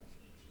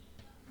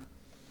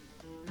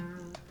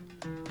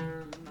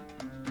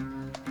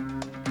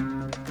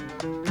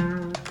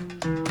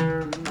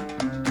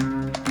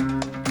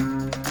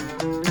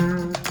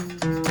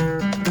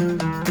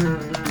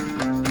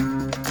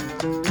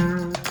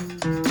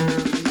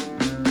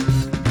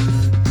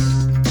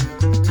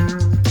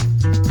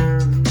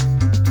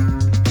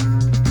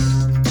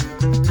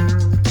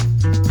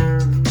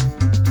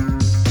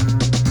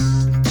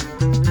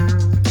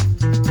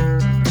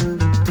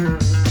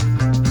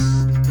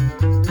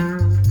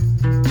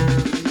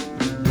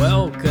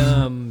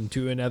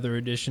to another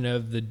edition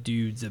of The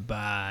Dudes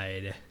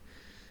Abide.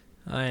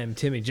 I am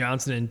Timmy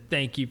Johnson, and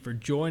thank you for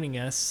joining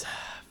us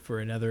for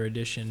another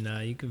edition.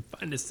 You can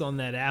find us on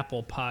that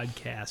Apple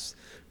Podcast,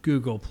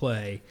 Google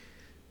Play,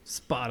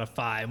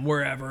 Spotify, and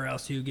wherever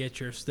else you get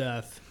your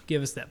stuff.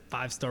 Give us that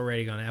 5-star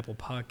rating on Apple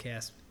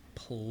Podcasts,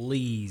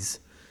 please.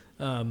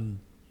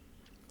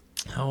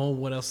 What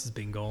else has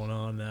been going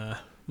on?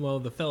 Well,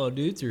 the fellow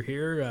dudes are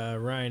here.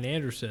 Ryan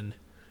Anderson.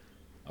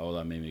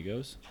 Hola,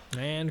 amigos.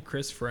 And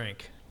Chris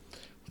Frank.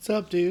 What's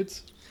up,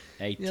 dudes?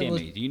 Hey,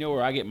 Timmy, do you know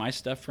where I get my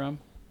stuff from?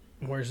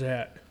 Where's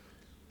that?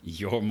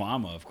 Your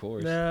mama, of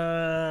course. We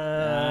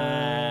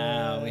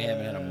haven't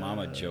had a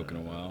mama joke in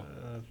a while.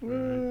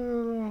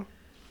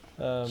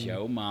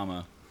 Joe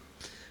Mama.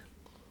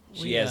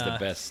 She has the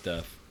best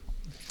stuff.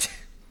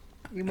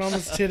 Your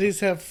mama's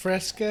titties have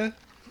Fresca?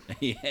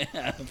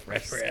 Yeah,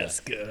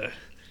 Fresca.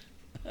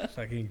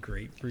 Fucking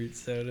grapefruit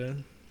soda.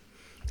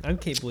 I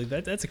can't believe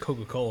that. That's a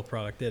Coca-Cola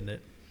product, isn't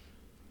it?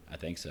 I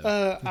think so.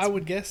 I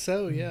would guess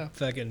so, yeah.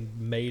 Fucking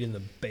made in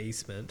the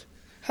basement.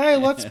 Hey,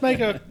 let's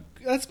make a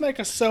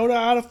soda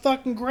out of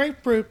fucking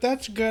grapefruit.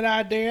 That's a good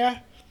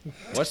idea.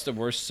 What's the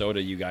worst soda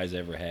you guys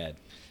ever had?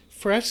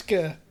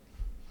 Fresca.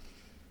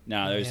 No,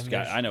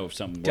 I know of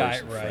something worse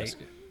Diet than Right.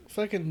 Fresca.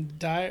 Fucking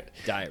Diet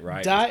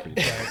Right. Diet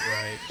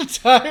Right.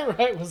 Diet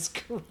Right was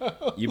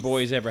gross. You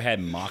boys ever had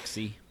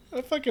Moxie?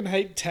 I fucking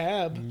hate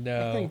Tab.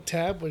 No. I think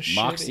Tab was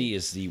Moxie shitty.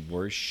 is the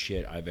worst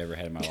shit I've ever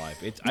had in my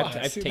life. I've Moxie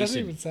doesn't tasted.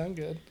 even sound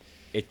good.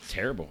 It's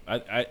terrible.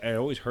 I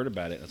always heard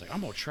about it. I was like,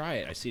 I'm gonna try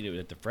it. I seen it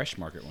at the Fresh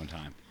Market one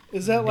time.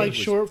 Is that like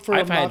short for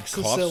I've had cough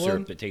syrup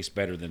amoxicillin? that tastes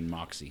better than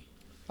Moxie.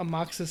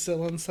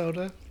 Amoxicillin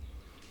soda?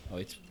 Oh,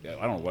 I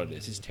don't know what it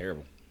is. It's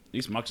terrible. At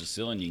least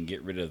Moxicillin, you can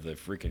get rid of the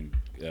freaking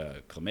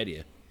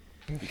chlamydia.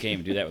 You can't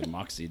even do that with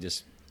Moxie. It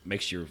just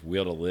makes your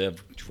will to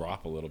live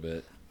drop a little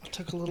bit. I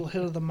took a little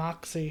hit of the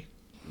Moxie.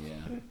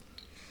 Yeah.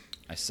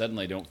 I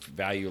suddenly don't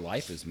value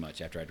life as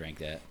much after I drank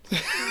that.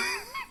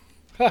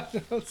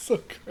 That's so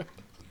gross.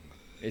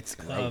 It's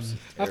gross.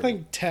 It's I terrible.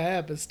 think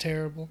Tab is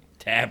terrible.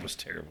 Tab was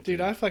terrible. Dude,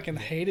 too. I fucking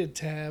hated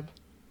Tab.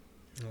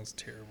 That was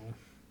terrible.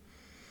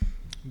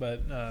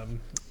 But,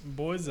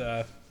 boys,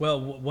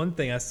 one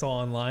thing I saw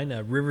online,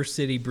 River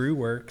City Brew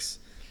Works,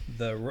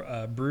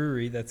 the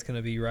brewery that's going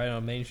to be right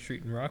on Main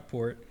Street in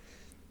Rockport,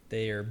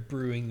 they are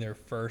brewing their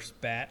first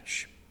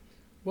batch.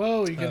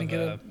 Whoa, you gonna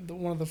get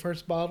one of the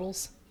first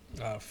bottles?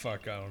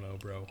 Fuck, I don't know,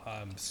 bro.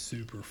 I'm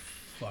super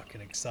fucking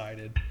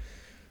excited.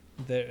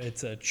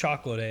 It's a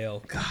chocolate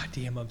ale. God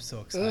damn, I'm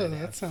so excited Oh, to that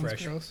have sounds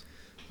fresh. gross.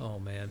 Oh,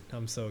 man,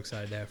 I'm so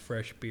excited to have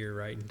fresh beer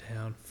right in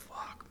town.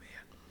 Fuck,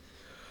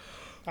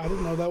 man. I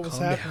didn't know that was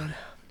Calm happening. down.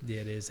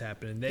 Yeah, it is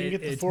happening. You can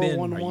get the It's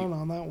 411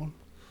 on that one.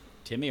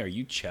 Timmy, are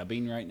you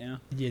chubbing right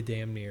now? Yeah,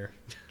 damn near.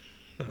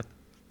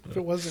 If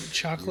it wasn't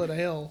chocolate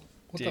ale,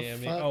 what Damn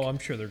the near. fuck? Oh, I'm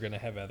sure they're gonna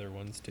have other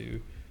ones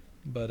too.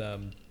 But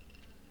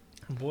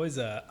boys,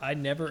 I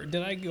never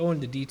did. I go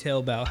into detail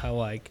about how,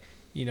 like,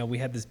 we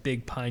had this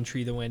big pine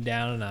tree that went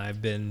down, and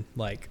I've been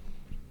like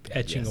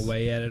etching Yes.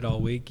 away at it all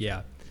week.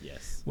 Yeah.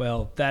 Yes.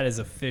 Well, that is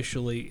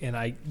officially,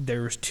 and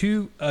there was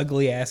 2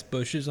 ugly ass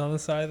bushes on the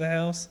side of the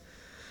house,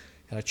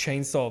 and I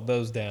chainsawed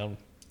those down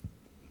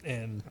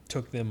and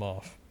took them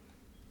off.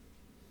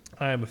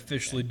 I am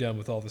officially done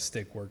with all the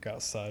stick work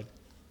outside.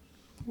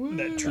 Woo.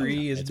 That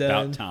tree is It's done.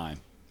 about time.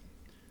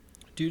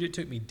 Dude, it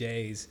took me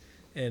days,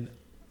 and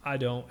I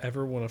don't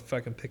ever want to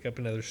fucking pick up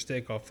another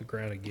stick off the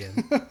ground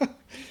again.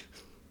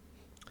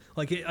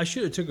 I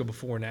should have took a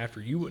before and after.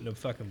 You wouldn't have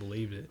fucking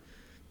believed it.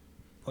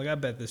 Like, I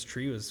bet this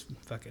tree was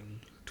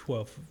fucking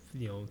 12,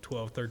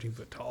 13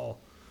 foot tall,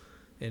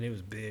 and it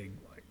was big.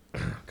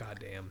 Like,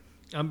 goddamn.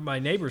 My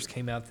neighbors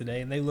came out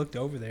today, and they looked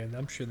over there, and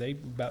I'm sure they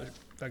about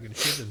fucking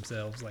shit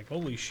themselves. Like,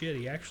 holy shit,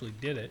 he actually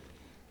did it.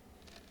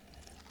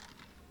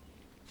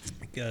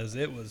 Because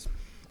it was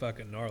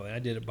fucking gnarly. I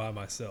did it by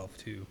myself,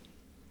 too.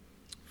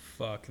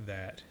 Fuck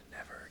that.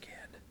 Never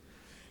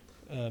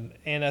again.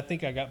 And I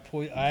think I got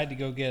I had to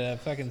go get a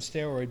fucking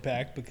steroid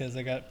pack because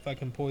I got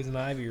fucking poison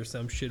ivy or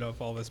some shit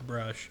off all this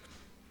brush.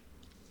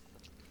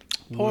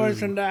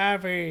 Poisoned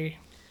ivy.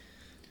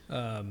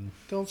 Um,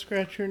 Don't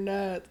scratch your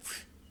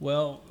nuts.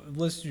 Well,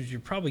 listeners,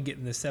 you're probably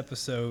getting this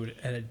episode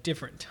at a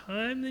different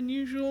time than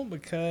usual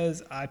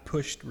because I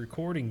pushed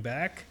recording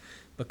back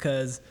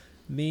because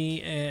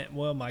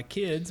my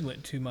kids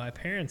went to my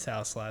parents'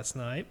 house last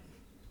night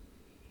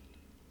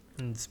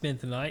and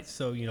spent the night,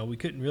 so, we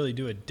couldn't really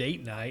do a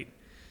date night.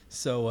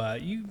 So,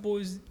 you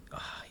boys,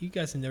 you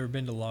guys have never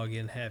been to Log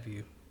In, have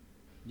you?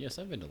 Yes,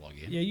 I've been to Log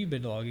In. Yeah, you've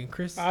been to Log In.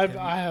 Chris? I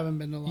haven't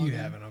been to Log You In.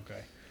 haven't,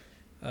 okay.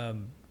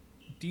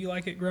 Do you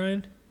like it,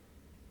 Grind?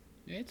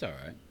 Yeah, it's all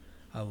right.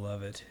 I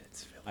love it.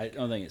 It's I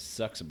don't think it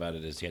sucks about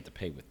it is you have to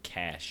pay with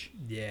cash.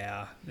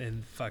 yeah,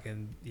 and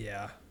fucking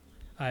yeah.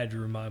 I had to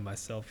remind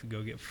myself to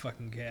go get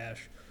fucking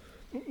cash.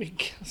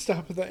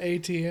 Stop at the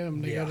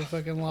ATM. They Yeah. gotta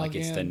fucking log Like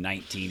it's the in.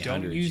 1900s.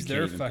 Don't use you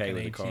their can't even pay fucking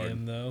with a card.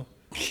 ATM though.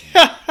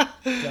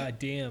 God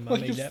damn, I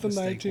Like made it's that the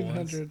mistake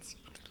 1900s. once.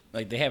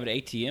 Like they have an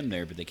ATM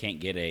there, but they can't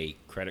get a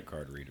credit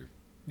card reader.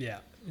 Yeah,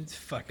 it's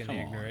fucking Come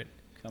on. ignorant.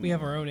 Come We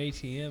have on. our own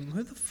ATM.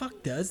 Who the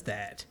fuck does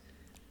that?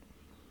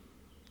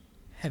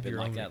 Have Been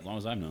your like own. that as long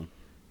as I've known.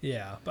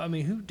 Yeah, but I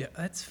mean,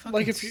 that's fucking.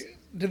 Like, if you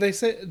do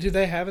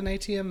they have an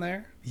ATM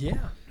there?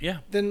 Yeah. Yeah,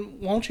 Then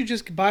won't you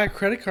just buy a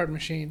credit card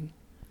machine?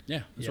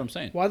 yeah, that's what I'm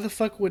saying. Why the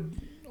fuck would?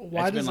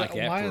 Why It's does been like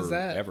that Why is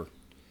that? forever.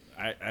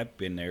 I've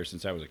been there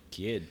since I was a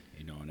kid,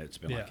 and it's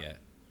been like that.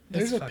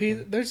 There's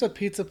That's there's a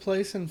pizza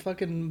place in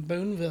fucking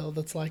Boonville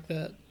that's like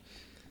that,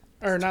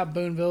 or not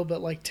Boonville,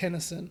 but like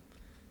Tennyson.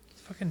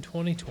 It's fucking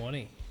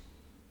 2020.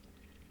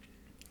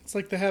 It's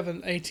like they have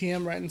an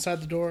ATM right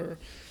inside the door.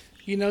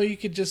 You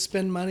could just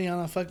spend money on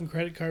a fucking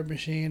credit card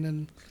machine,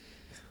 and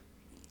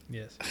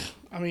Yes.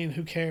 I mean,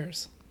 who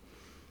cares?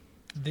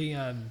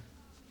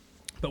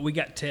 But we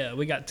got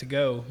to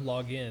go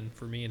log in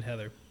for me and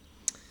Heather,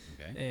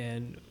 Okay.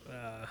 and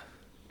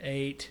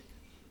ate.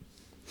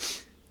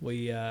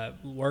 We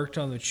worked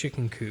on the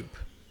chicken coop.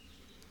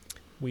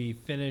 We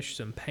finished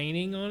some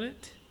painting on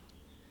it.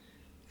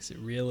 Is it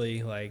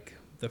really like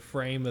the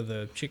frame of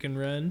the chicken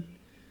run?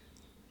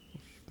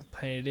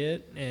 Painted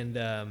it, and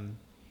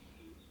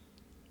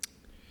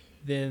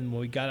then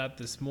we got up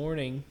this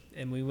morning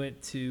and we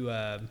went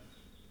to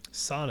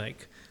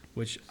Sonic,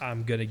 which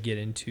I'm gonna get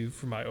into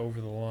for my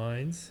over the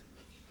lines.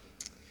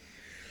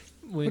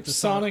 Which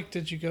Sonic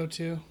did you go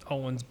to?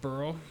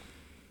 Owensboro.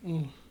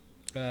 Mm.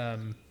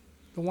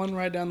 The one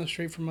right down the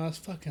street from us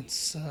fucking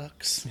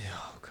sucks.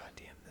 Oh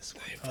goddamn, this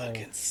one. They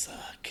fucking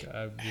suck.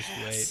 God, just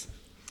Ass. wait.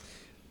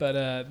 But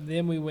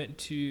then we went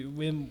to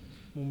when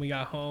we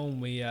got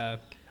home. We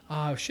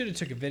I should have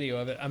took a video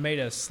of it. I made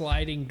a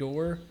sliding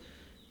door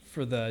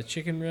for the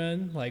chicken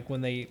run, like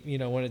when they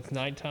when it's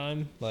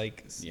nighttime,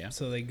 like Yeah.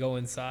 so they go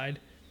inside,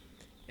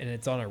 and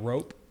it's on a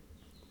rope.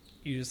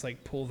 You just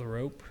like pull the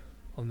rope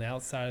on the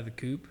outside of the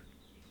coop,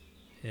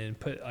 and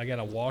I got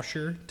a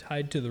washer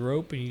tied to the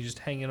rope, and you just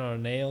hang it on a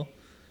nail.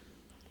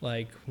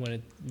 Like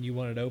when you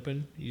want it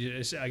open,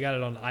 I got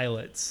it on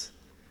eyelets.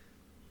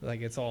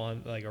 Like it's all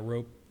on like a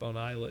rope on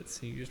eyelets.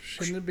 And you just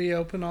Shouldn't it be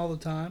open all the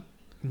time?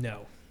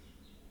 no.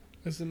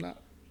 Is it not?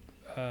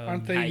 Um,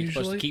 Aren't they How you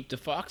supposed usually? to keep the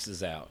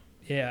foxes out?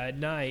 Yeah, at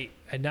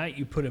night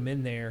you put them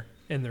in there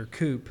in their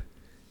coop,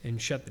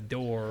 and shut the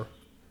door. I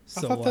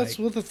So thought like, that's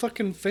what the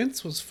fucking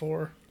fence was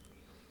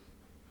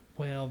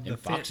well, the And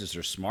foxes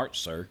are smart,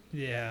 sir.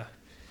 yeah,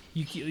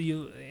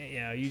 you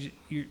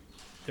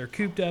they're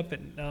cooped up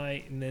at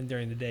night, and then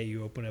during the day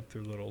you open up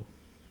their little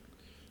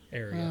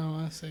area.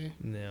 Oh, I see.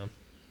 Yeah.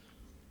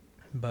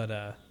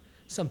 But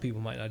some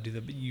people might not do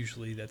that, but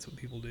usually that's what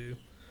people do.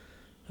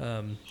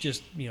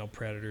 Just,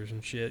 predators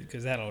and shit,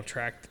 because that'll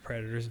attract the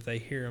predators if they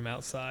hear them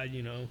outside,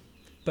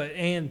 But,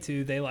 and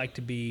too, they like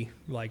to be,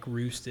 like,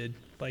 roosted.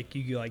 Like,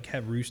 you like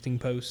have roosting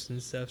posts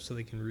and stuff so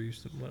they can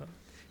roost and whatnot.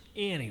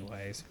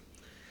 Anyways,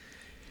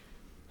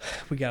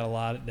 we got a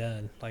lot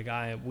done. Like,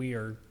 we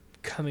are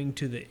coming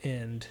to the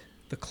end,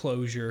 the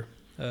closure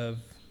of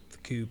the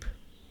coop.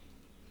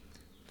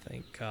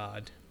 Thank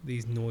God.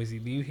 These noisy,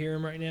 do you hear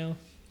them right now?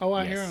 Oh,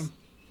 I hear Yes. him.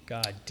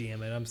 God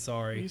damn it! I'm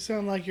sorry. You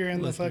sound like you're in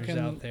the Listeners fucking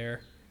out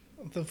there.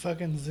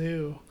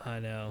 zoo. I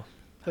know.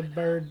 The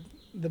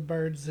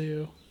bird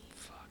zoo.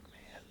 Fuck,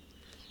 man.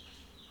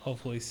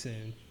 Hopefully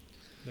soon.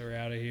 They're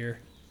out of here.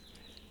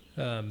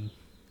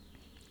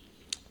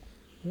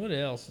 What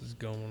else is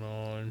going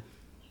on?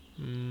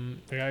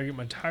 I gotta get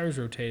my tires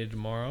rotated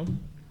tomorrow.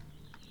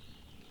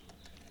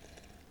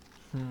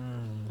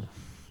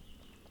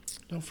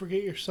 Don't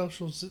forget your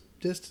social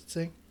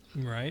distancing.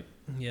 Right.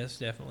 Yes,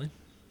 definitely.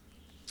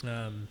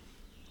 Well,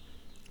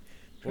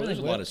 there's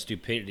a lot of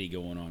stupidity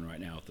going on right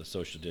now with the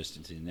social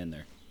distancing in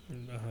there.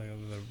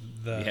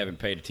 You haven't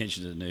paid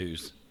attention to the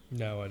news.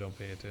 No, I don't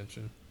pay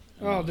attention.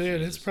 Oh, dude,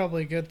 Jesus. it's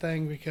probably a good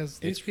thing because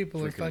these It's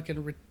people are freaking-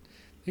 fucking.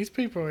 These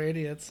people are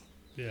idiots.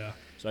 Yeah.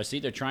 So I see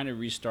they're trying to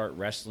restart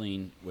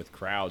wrestling with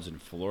crowds in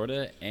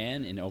Florida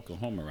and in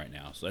Oklahoma right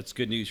now. So that's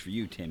good news for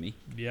you, Timmy.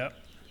 Yep.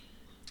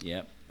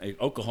 Yep.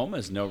 Oklahoma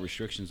has no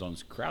restrictions on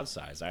crowd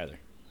size either.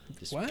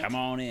 Just What? come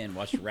on in,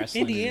 watch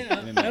wrestling.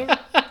 Indiana. and MMA.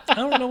 I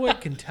don't know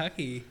what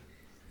Kentucky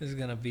is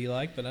gonna be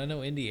like, but I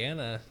know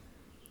Indiana.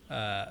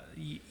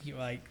 You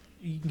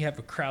can have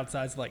a crowd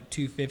size of like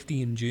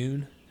 250 in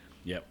June,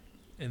 Yep.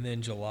 and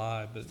then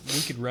July. But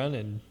we could run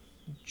in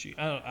June.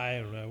 I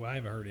don't know. I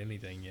haven't heard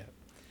anything yet.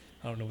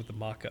 I don't know what the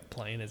mock-up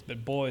plan is,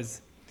 but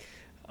boys,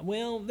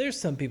 well, there's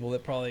some people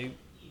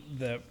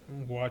that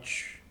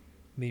watch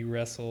me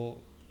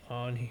wrestle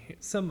on here.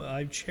 Some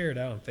I've shared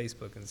out on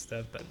Facebook and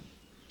stuff, but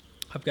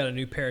I've got a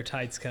new pair of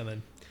tights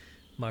coming.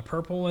 My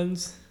purple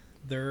ones,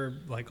 they're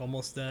like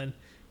almost done,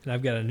 and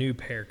I've got a new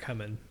pair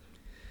coming.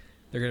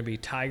 They're gonna be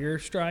tiger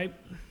stripe,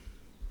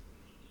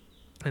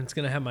 and it's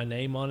gonna have my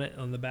name on it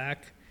on the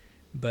back,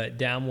 but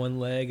down one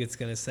leg it's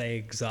gonna say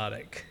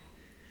exotic.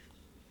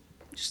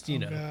 Just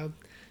God.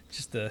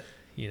 just the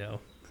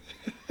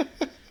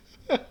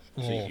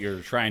So you're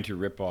trying to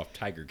rip off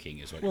Tiger King,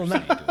 is what well, you're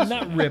saying. to us.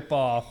 not rip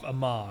off,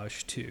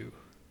 homage to.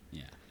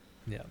 Yeah.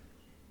 Yeah,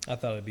 I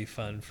thought it'd be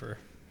fun for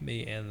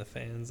me and the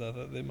fans. I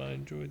thought they might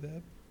enjoy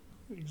that.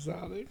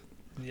 Exotic.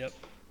 Yep.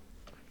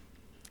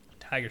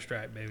 Tiger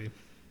stripe, baby.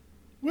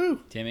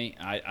 Woo. Timmy,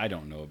 I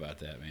don't know about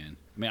that, man.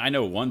 I mean, I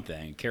know one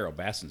thing. Carol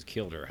Bassins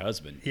killed her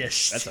husband.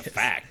 Yes, That's a yes.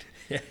 fact.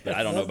 But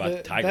I don't know about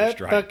the tiger that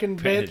stripe. fucking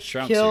painted bitch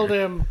trunks killed here.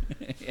 him.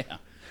 Yeah.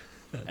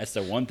 That's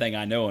the one thing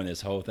I know in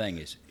this whole thing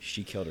is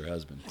she killed her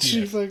husband.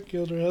 She fucking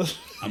killed her husband.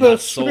 I'm not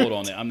sold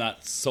on it. I'm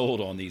not sold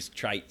on these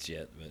trites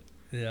yet, but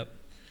Yep.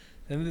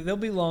 And there'll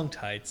be long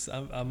tights.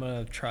 I'm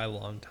gonna try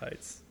long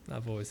tights.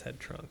 I've always had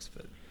trunks,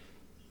 but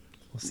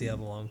we'll see how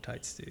the long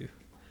tights do.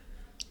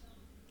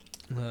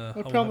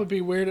 It'll probably be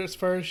weird at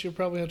first. You'll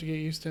probably have to get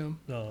used to him.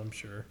 No, I'm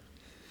sure.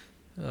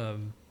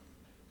 I'm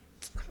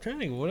trying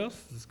to think what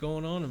else is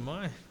going on in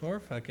our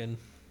fucking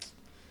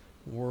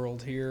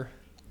world here.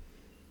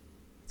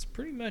 It's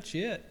pretty much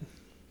it.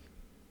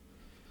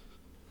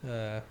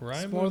 Ryan,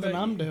 It's what more than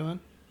about I'm you? doing.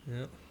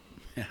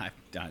 Yep.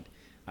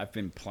 I've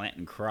been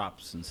planting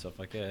crops and stuff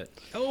like that.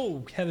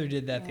 Oh, Heather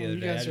did that the other You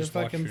day. I guys are just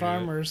watched her fucking do it.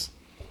 farmers.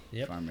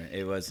 Yep. Farmer.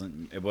 It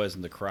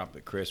wasn't the crop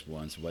that Chris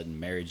wants. It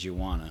wasn't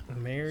marijuana.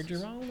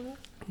 Marijuana.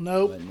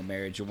 Nope. Wasn't the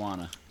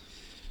marijuana.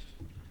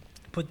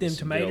 Put them Just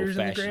some good tomatoes in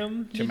the old-fashioned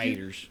ground. did you?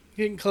 Tomatoes.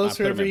 Getting I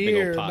closer put 'em in every big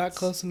old year. Not pots.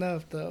 close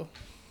enough, though.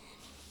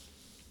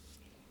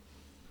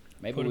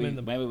 Maybe Put 'em we in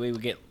the- maybe we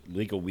would get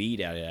legal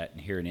weed out of that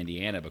here in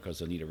Indiana because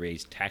they'll need to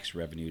raise tax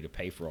revenue to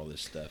pay for all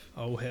this stuff.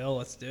 Oh hell,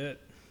 let's do it.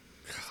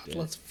 Yeah.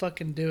 Let's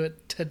fucking do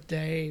it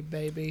today,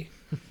 baby.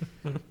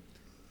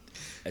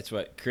 That's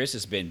what Chris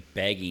has been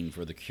begging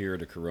for the cure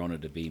to corona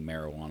to be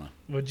marijuana.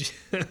 Would you?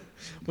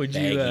 Would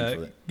Begging you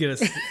for it.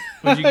 get a?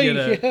 Would you get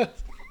a? Yeah.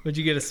 Would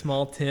you get a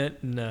small tent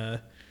and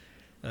a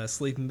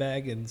sleeping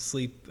bag and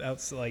sleep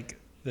out like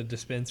the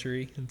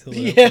dispensary until?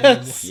 it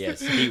Yes.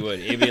 Yes, he would.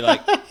 It'd be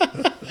like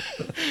people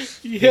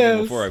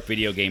Yes. before a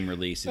video game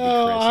release. It'd be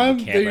Oh, Chris. I'm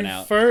He'd be camping the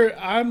out.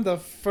 I'm the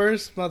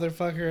first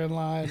motherfucker in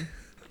line.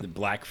 The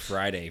Black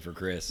Friday for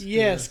Chris.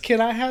 Yes. Can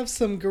I have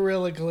some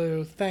Gorilla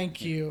Glue?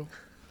 Thank you.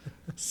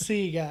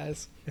 See you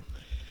guys.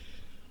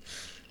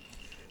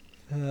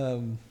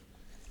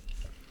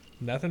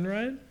 Nothing,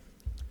 Ryan.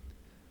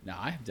 No,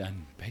 I've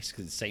done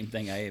basically the same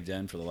thing I have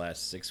done for the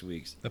last 6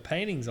 weeks. The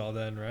painting's all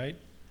done, right?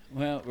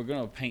 Well, we're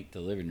gonna paint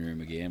the living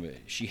room again, but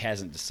she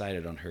hasn't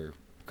decided on her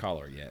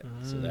color yet,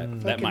 so that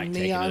Fucking might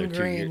take neon another 2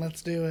 green. years.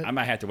 Let's do it. I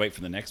might have to wait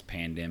for the next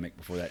pandemic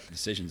before that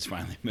decision's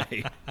finally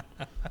made.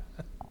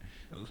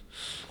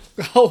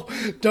 Oh,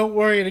 don't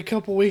worry. In a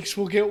couple weeks,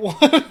 we'll get one.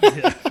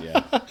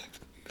 Yeah,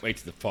 wait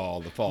till the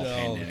fall Oh,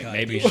 pandemic. God.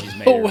 Maybe she's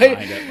made her Wait.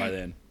 mind up by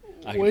then.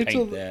 I can Wait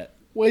till paint that.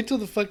 Wait till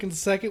the fucking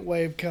second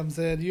wave comes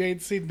in. You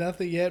ain't seen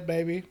nothing yet,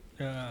 baby.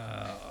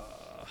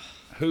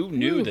 Who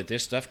knew that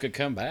this stuff could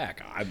come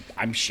back?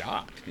 I'm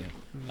shocked. You know,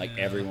 like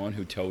everyone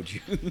who told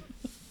you.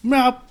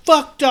 Now,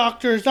 fuck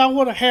doctors. I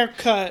want a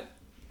haircut.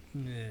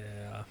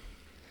 Yeah.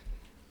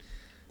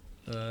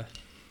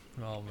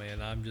 Oh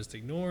man, I'm just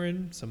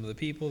ignoring some of the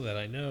people that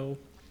I know.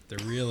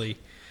 They're really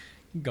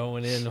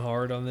going in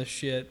hard on this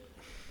shit.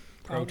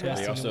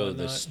 Protesting They're also and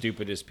the whatnot.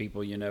 stupidest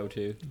people you know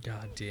too.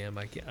 God damn,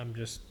 I'm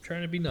just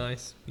trying to be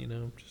nice, you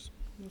know. Just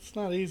It's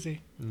not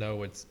easy.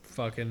 no, it's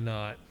fucking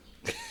not.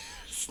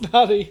 It's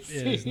not It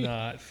easy. is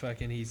not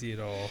fucking easy at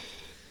all.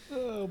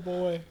 Oh,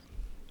 boy.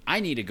 I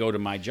need to go to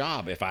my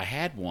job if I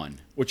had one,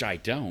 which I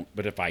don't.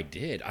 But if I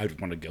did, I'd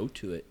want to go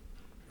to it.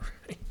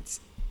 Right.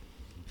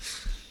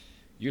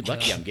 You're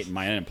lucky I'm getting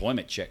my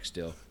unemployment check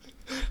still.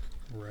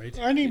 Right.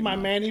 I need my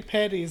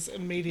mani-pedis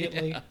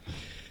immediately.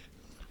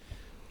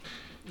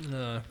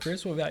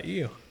 Chris, what about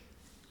you?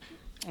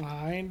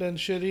 I ain't done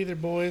shit either,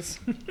 boys.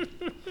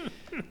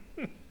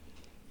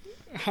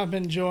 I'm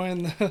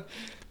enjoying the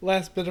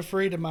last bit of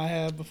freedom I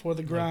have before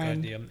the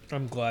grind. Oh, goddamn.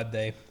 I'm glad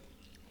they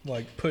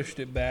pushed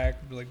it back.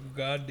 Like,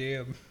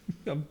 goddamn,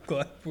 I'm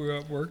glad we're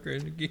up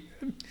working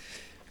again.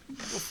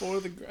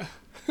 Before the grind.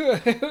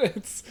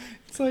 it's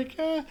like,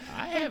 I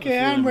have okay,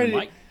 a I'm feeling we ready.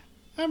 might-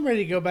 I'm ready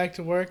to go back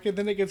to work, and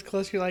then it gets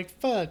closer. You're like,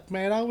 fuck,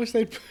 man. I wish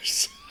they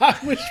push. I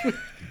wish.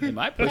 they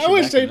might push I it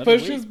wish back they another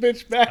push week.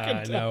 this bitch back.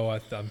 I in know.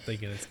 I'm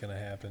thinking it's gonna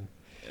happen.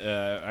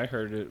 I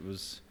heard it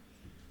was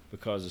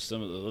because of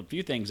some of a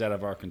few things out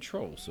of our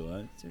control.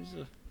 So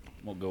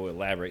won't go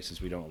elaborate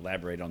since we don't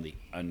elaborate on the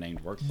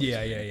unnamed workplace.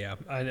 Yeah.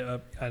 I know.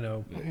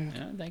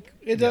 Yeah, I think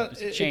It yeah, does.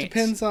 it's a It chance.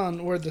 depends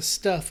on where the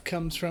stuff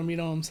comes from. You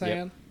know what I'm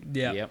saying?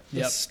 Yeah. Yep.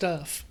 The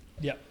stuff.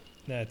 Yep.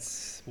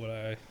 That's what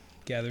I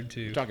gathered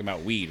too. You're talking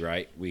about weed,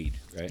 right? Weed,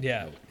 right?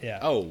 Yeah. Oh. Yeah.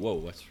 Oh, whoa.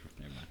 That's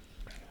never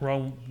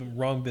mind.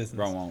 Wrong business.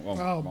 Wrong. Oh,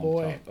 wrong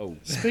boy. talk. Oh,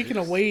 Speaking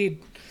of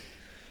weed,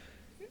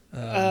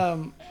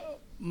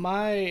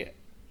 my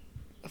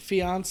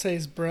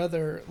fiance's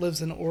brother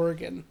lives in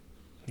Oregon,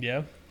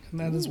 Yeah. and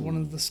that is one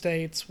of the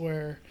states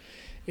where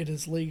it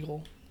is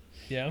legal.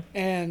 Yeah.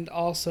 And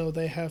also,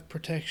 they have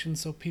protection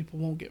so people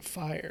won't get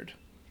fired.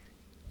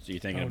 so you're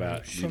thinking Oh, no,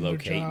 about from their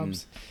relocating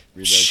jobs.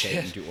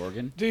 Shit. to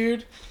Oregon?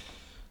 Dude,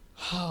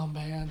 oh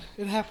man,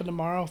 it'd happen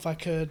tomorrow if I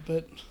could,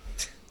 but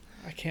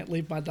I can't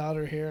leave my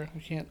daughter here. I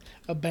can't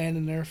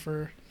abandon her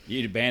for.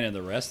 You'd abandon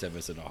the rest of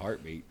us in a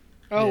heartbeat.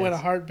 Oh, in a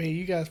Yes. heartbeat.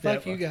 You guys,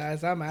 fuck Yeah. you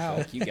guys. I'm out.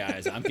 Fuck you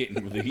guys, I'm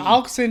getting relieved.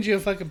 I'll send you a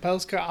fucking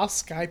postcard. I'll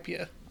Skype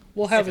you.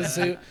 We'll have a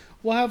Zoom.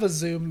 We'll have a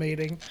Zoom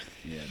meeting.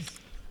 Yes.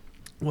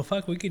 Well,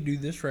 fuck, we could do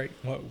this right.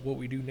 What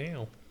we do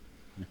now.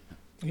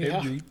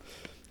 Yeah.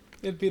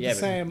 It'd be the but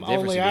same. the difference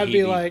Only would be I'd he'd be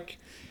be like,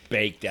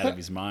 baked out of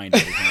his mind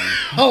every time.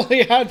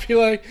 only I'd be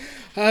like,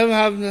 I'm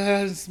having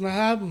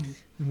to.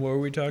 What are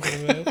we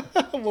talking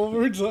about? What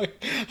were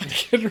like? I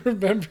can't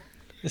remember.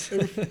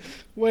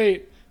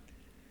 Wait,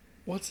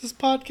 what's this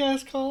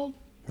podcast called?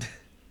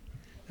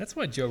 That's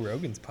why Joe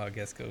Rogan's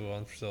podcast goes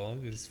on for so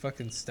long. He's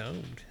fucking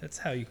stoned. That's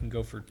how you can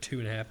go for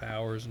 2.5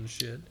 hours and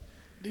shit.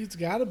 Dude's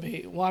gotta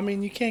be. Well, I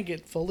mean, you can't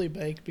get fully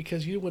baked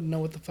because you wouldn't know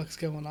what the fuck's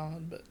going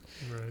on. But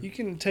Right. you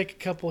can take a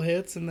couple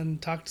hits and then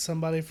talk to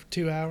somebody for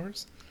 2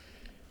 hours.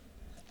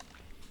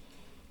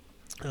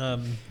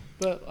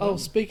 But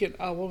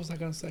what was I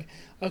gonna say?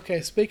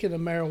 Okay, speaking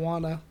of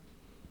marijuana,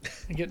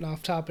 and getting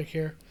off topic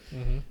here.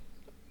 Mm-hmm.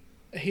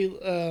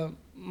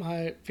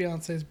 My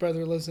fiance's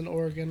brother lives in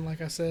Oregon,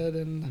 like I said,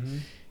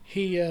 and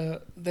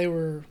they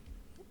were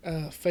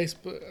not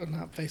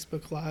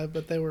Facebook Live,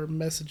 but they were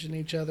messaging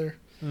each other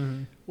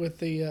with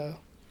the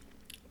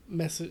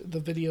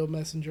video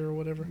messenger or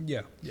whatever.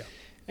 Yeah, yeah.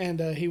 And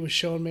he was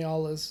showing me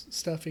all his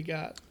stuff he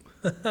got.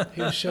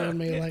 He was showing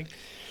me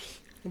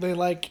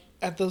they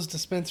at those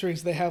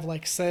dispensaries they have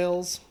like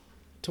sales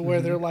to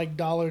where they're like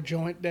dollar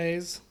joint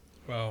days.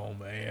 Oh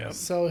man.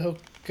 So he'll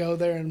go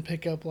there and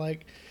pick up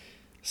like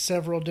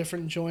several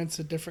different joints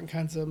of different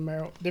kinds of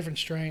different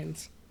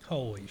strains.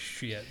 Holy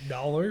shit.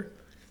 $1?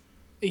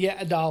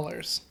 Yeah,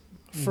 dollars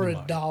for Oh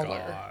my $1.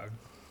 God.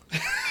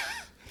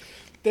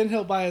 Then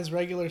he'll buy his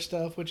regular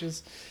stuff, which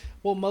is,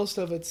 well, most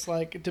of it's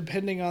like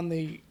depending on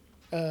the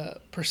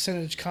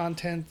percentage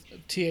content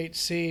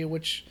THC,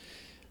 which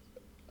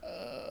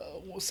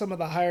some of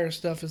the higher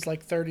stuff is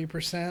like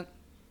 30%.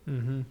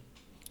 Mm-hmm.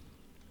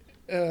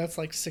 That's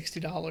like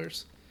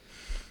 $60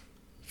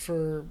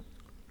 for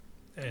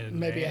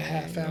maybe a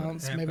half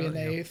ounce, maybe an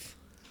eighth.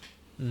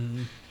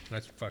 Mm-hmm.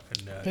 That's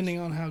fucking nuts. Depending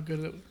on how good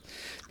it.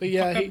 But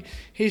yeah,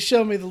 he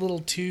showed me the little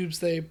tubes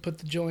they put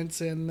the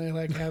joints in. They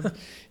like have.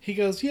 He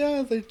goes,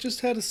 yeah, they just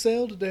had a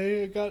sale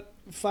today. I got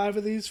 5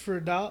 of these for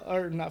 $1,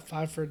 or not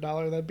 5 for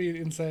 $1. That'd be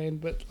insane.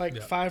 But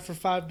like 5 for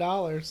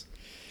 $5.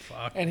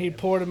 Fuck. And he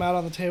poured them out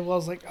on the table. I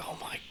was like, oh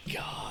my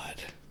god,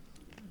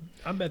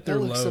 I bet that their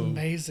looks low.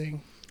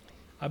 amazing.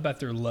 I bet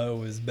their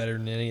low is better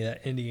than any of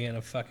that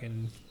Indiana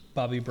fucking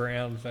Bobby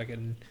Brown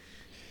fucking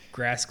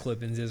grass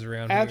clippings is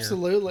around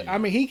Absolutely. I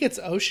mean, he gets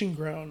ocean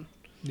grown.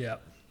 here.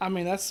 Yep. I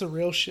mean, that's the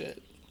real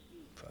shit.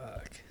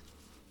 Fuck.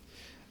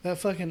 That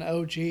fucking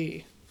OG.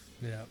 Yep.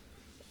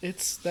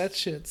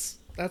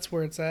 That's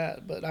where it's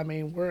at. But I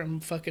mean, we're in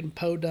fucking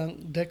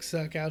podunk dick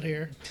suck out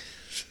here.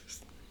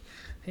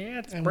 Yeah,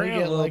 it's And brown we a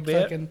get little like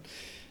bit. fucking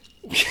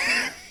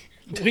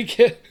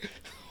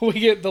we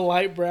get the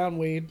light brown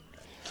weed.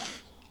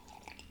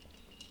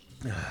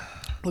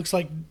 Looks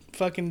like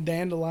fucking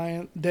dead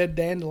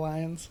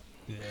dandelions.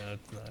 Yeah,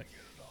 it's not good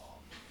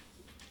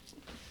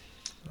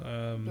at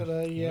all.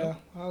 But yeah,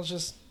 I was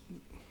just.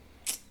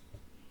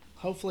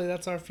 Hopefully,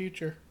 that's our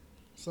future,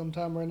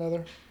 sometime or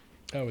another.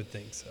 I would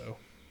think so.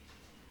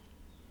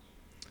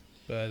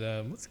 But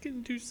let's get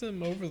into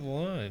some over the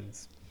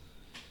lines.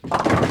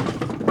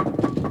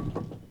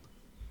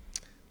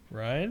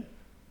 Ryan?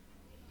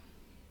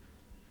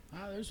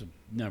 There's a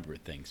number of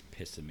things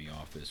pissing me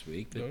off this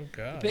week. But Oh,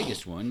 God. the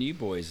biggest one, you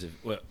boys have,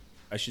 well,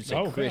 I should say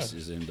Oh, Chris God.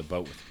 is in the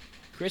boat with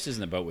Chris is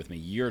in the boat with me.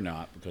 You're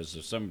not because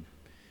of some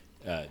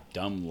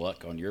dumb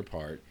luck on your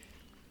part.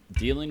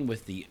 Dealing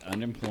with the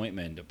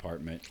unemployment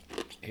department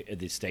in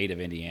the state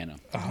of Indiana.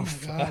 Oh,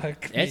 my God.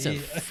 fuck It's a me.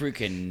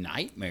 freaking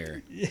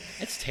nightmare.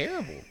 It's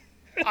terrible.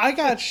 I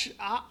got.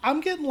 I'm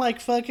getting like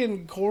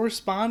fucking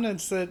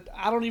correspondence that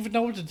I don't even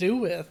know what to do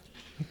with.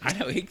 I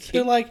know.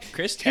 They're like,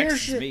 Chris "Here's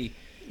texts your-" me.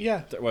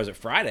 Yeah. Was it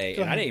Friday?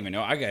 Go And I ahead. didn't even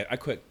know. I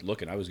quit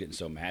looking. I was getting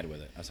so mad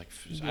with it. I was like,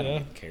 I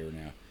don't even care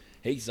now.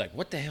 He's like,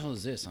 what the hell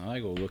is this? And I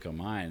go look on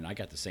mine, and I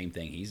got the same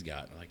thing he's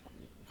got. I'm like,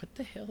 what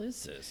the hell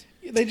is this?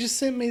 They just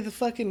sent me the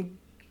fucking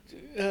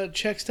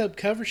check stub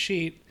cover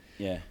sheet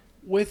Yeah.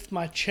 with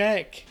my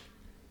check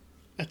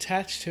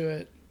attached to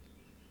it.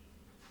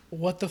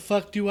 What the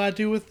fuck do I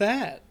do with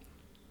that?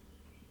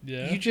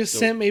 Yeah. You just So-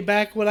 sent me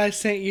back what I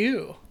sent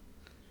you.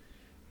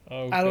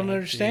 Oh, I don't God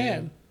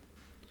understand.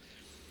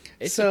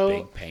 It's So- a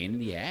big pain in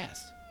the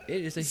ass.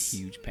 It is a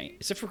huge pain.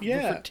 Except for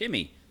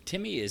Timmy.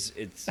 Timmy is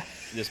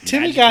this.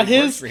 Timmy magically got works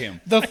his for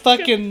him. the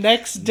fucking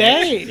next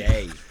day. Next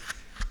day.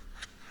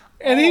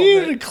 And he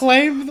didn't even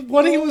claim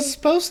what he was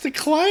supposed to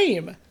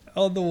claim.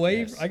 Oh, the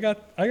wave. Yes.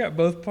 I got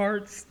both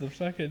parts, the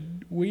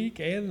fucking week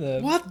and the.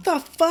 What the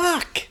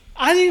fuck?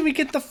 I didn't even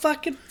get the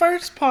fucking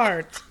first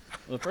part.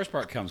 Well, the first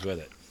part comes with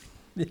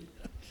it.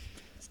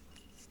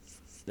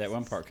 That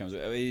one part comes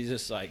with it. I mean, he's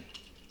just like,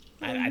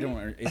 I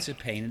don't. It's a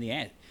pain in the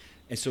ass.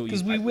 And so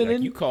 'Cause we went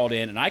in- you called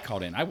in, and I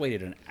called in. I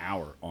waited an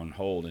hour on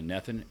hold and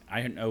nothing.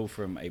 I know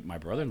from my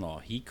brother-in-law,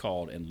 he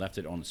called and left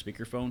it on the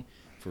speakerphone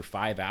for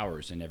 5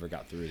 hours and never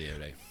got through the other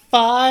day.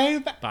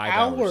 5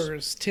 hours.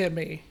 hours,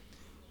 Timmy.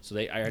 So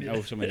I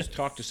know someone just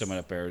talked to someone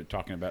up there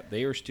talking about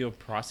they are still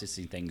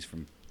processing things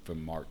from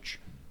March.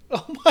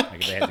 Oh my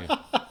Like they had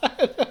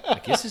to,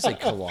 like this is a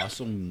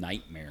colossal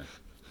nightmare.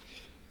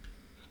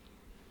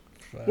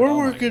 We're Oh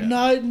my working God.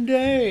 night and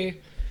day.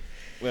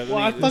 Well,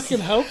 I fucking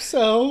hope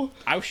so.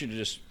 I should have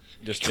just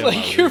tell them I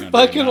was Like, you're gonna do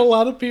it, fucking a not-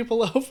 lot of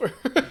people over.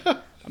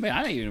 I mean,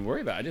 I didn't even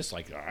worry about it. I just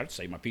I'd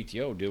save my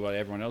PTO, do what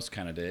everyone else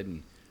kind of did,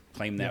 and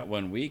claim that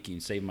 1 week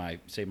and save my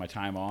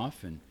time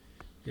off. And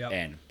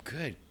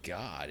good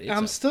God, it's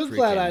I'm a still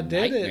glad I freaking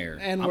did nightmare. it,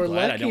 and I'm we're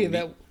glad I lucky don't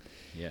that. meet-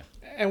 Yeah.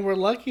 And we're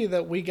lucky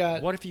that we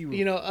got, What if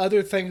you-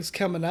 other things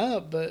coming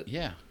up. But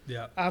Yeah.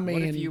 Yeah. I mean,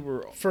 What if you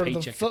were for the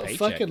paycheck to paycheck?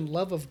 fucking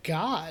love of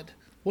God,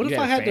 what You if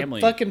had I a had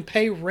family. to fucking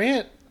pay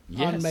rent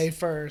Yes. on May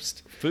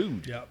 1st?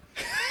 Food. Yep.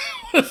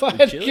 What if I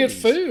had to get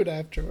Utilities. food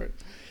afterward?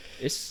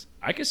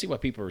 I can see why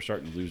people are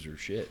starting to lose their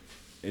shit.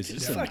 It's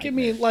just a Fuck, I nightmare.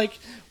 mean, like,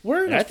 we're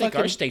in And a I think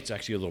fucking... our state's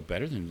actually a little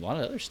better than a lot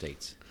of other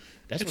states.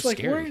 That's It's what's like,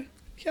 scary.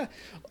 yeah.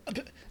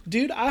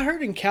 Dude, I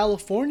heard in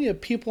California,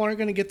 people aren't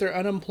going to get their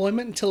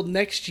unemployment until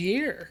next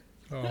year.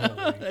 Oh,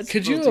 That's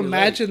Could a you little too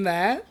imagine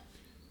that?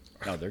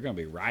 late. No, they're going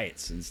to be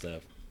riots and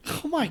stuff.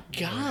 Oh, my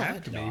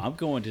God. No, I'm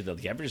going to the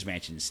governor's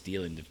mansion and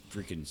stealing the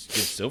freaking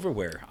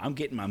silverware. I'm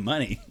getting my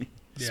money.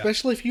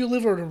 Especially if you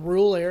live in a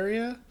rural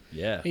area.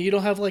 Yeah. And you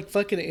don't have like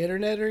fucking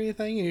internet or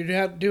anything, and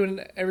you're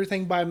doing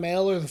everything by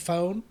mail or the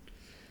phone.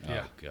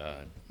 Yeah. Oh,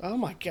 God. Oh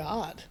my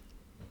God.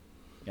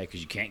 Yeah,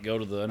 because you can't go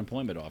to the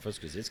unemployment office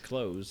because it's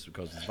closed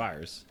because of the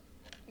virus.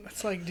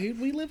 It's like, dude,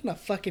 we live in a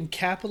fucking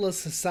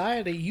capitalist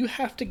society. You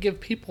have to give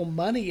people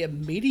money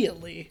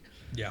immediately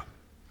Yeah.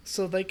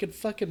 so they could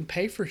fucking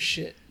pay for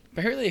shit.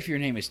 Apparently, if your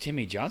name is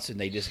Timmy Johnson,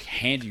 they just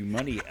hand you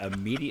money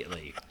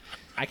immediately.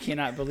 I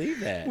cannot believe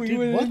that.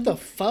 Dude, what the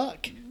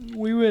fuck?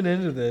 We went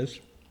into this,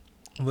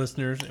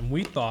 listeners, and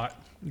we thought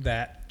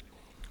that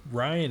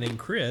Ryan and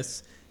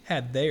Chris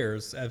had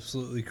theirs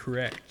absolutely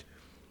correct,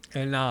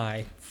 and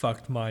I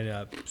fucked mine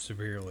up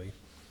severely.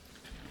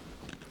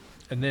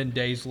 And then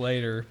days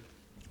later,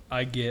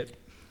 I get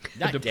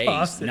Not a days,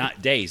 deposit.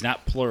 not days,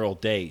 not plural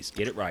days.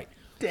 Get it right.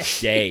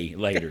 Day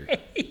later.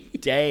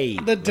 Day.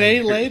 The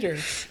day later.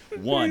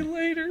 One.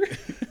 later.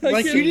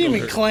 Like, you didn't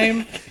even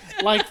claim,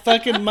 like,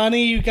 fucking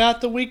money you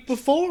got the week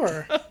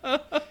before.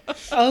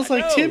 I was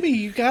like, Timmy,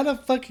 you gotta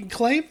fucking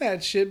claim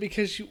that shit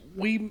because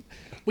we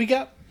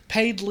got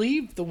paid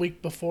leave the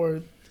week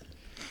before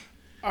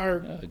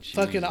our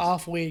fucking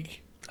off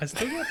week. I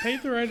still got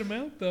paid the right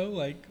amount though,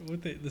 like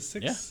with the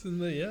six Yeah.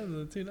 and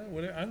the 2 9,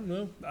 whatever. I don't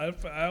know. I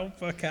don't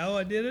fuck how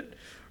I did it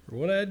or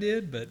what I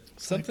did, but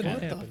something what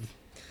the happened.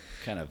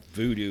 Kind of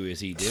voodoo is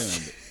he doing?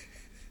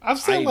 I've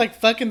seen like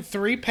fucking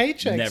 3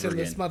 paychecks Never in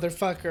this again.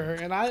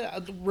 motherfucker, and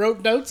I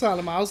wrote notes on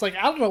them. I was like,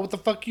 I don't know what the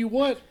fuck you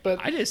want, but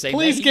I didn't say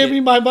please that. He give did. me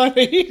my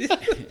money.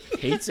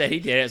 He said he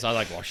did it, so I was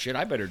like, well, shit,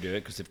 I better do it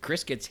because if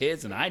Chris gets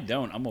his and I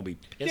don't, I'm going to be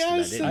pissed Yeah, I that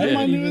I sent didn't him do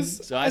my it. even-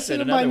 newest. So I I said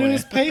sent him my another one.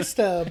 newest pay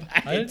stub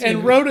I didn't and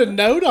even- wrote a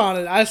note on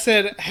it. I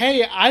said,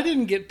 "Hey, I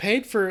didn't get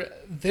paid for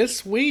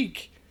this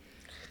week,"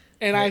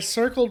 and I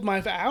circled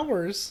my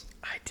hours.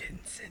 I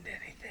didn't send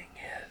anything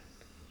yet.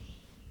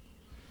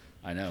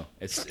 I know.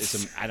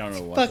 I don't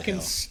know what Fucking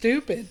the hell.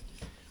 stupid.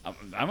 I'm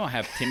going to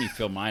have Timmy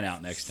fill mine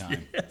out next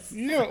time.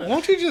 Yeah,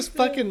 won't you just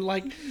fucking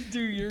like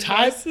Do your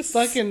type guys's-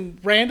 fucking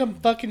random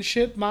fucking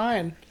shit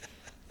mine?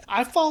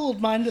 I followed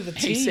mine to the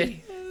T. He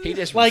said he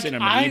just Like, sent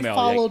him I an email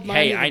followed like, mine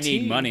hey, to the I need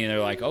T. money. And they're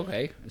like,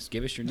 okay, just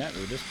give us your net.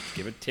 We'll just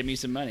give it Timmy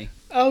some money.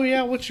 Oh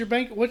yeah, what's your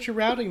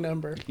routing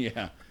number?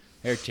 Yeah.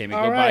 Here, Timmy,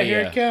 All go right, buy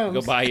here you it comes.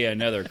 go buy you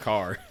another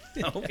car.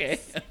 Okay.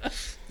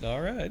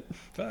 All right.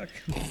 Fuck.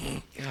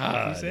 If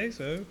God. you say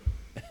so.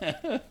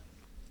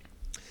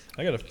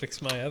 I gotta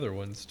fix my other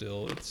one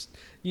still. It's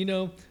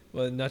well,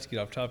 not to get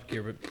off topic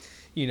here,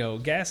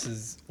 but gas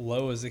is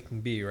low as it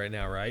can be right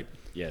now, right?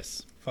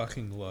 Yes.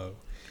 Fucking low.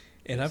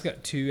 And I've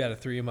got 2 out of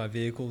 3 of my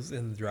vehicles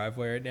in the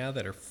driveway right now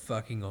that are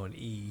fucking on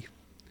E.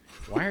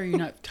 Why are you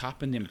not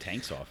topping them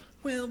tanks off?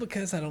 Well,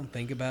 because I don't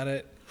think about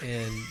it,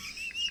 and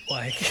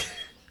like,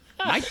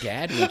 My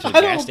dad went to I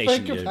the don't gas station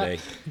think the other about day,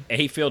 and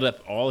he filled up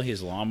all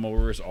his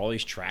lawnmowers, all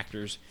his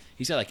tractors.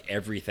 He's got like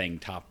everything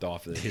topped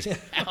off at his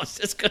house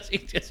just because he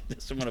just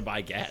doesn't want to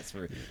buy gas.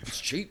 It's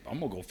cheap. I'm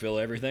gonna go fill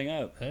everything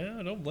up.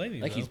 I don't blame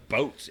you. Like though. his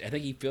boats. I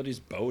think he filled his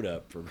boat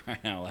up for crying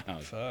out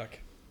loud. Fuck.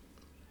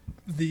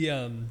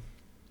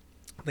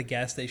 The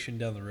gas station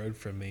down the road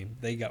from me,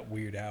 they got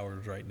weird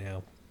hours right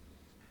now.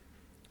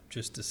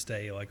 Just to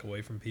stay like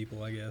away from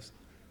people, I guess.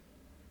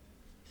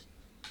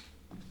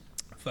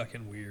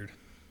 Fucking weird.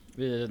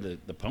 Yeah,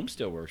 the pump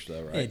still works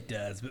though, right? It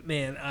does, but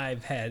man, you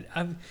know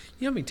how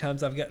many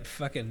times I've got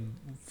fucking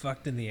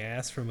fucked in the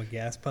ass from a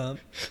gas pump?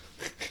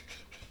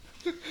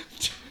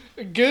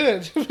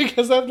 Good,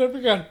 because I've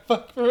never gotten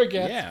fucked for a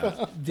gas Yeah.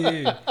 pump.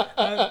 Dude,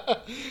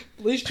 At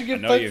least you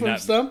get know fucked you're from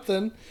not-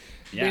 something.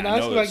 Yeah, Be nice I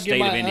know if the I can get state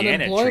my of Indiana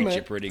treats you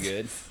unemployment. pretty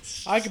good.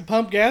 I can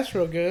pump gas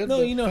real good. no,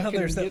 but you know how fucking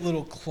there's that get-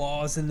 little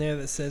clause in there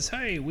that says,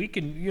 "Hey, we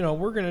can,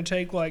 we're gonna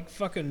take like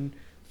fucking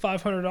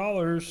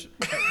 $500,"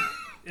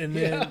 and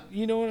then Yeah.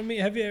 you know what I mean?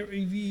 Have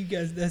you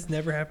guys? That's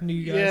never happened to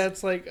you guys? Yeah,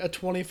 it's like a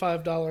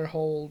 $25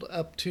 hold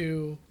up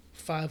to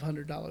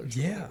 $500.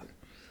 Yeah.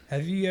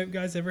 Have you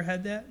guys ever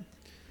had that?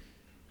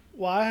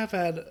 Well,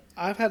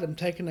 I've had them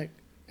taken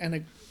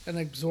an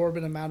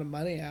exorbitant amount of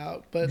money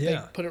out, but they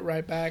put it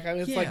right back. I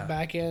mean, it's like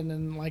back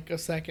in like a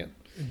second.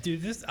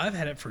 Dude, I've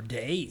had it for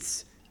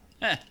days.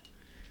 And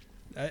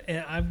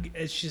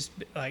it's just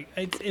like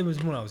it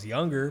was when I was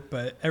younger,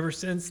 but ever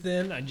since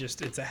then,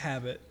 it's a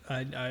habit.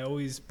 I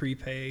always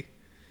prepay,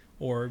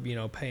 or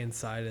pay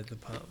inside at the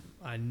pump.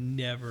 I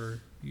never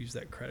use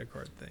that credit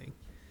card thing,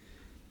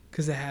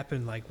 because it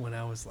happened like when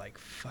I was like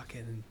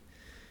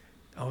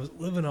I was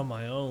living on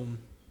my own,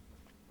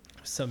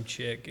 with some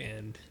chick,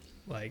 and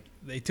like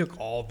they took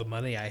all the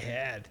money I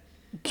had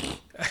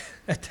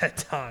at that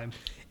time,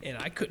 and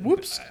I couldn't.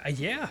 Whoops. I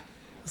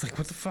was like,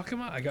 what the fuck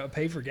am I? I got to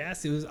pay for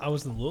gas. I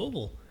was in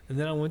Louisville, and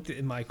then I went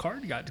and my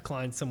card got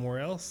declined somewhere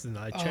else, and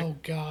I checked. Oh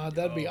God,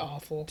 that'd be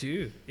awful,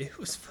 dude. It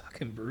was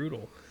fucking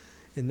brutal,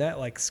 and that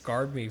like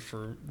scarred me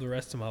for the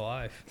rest of my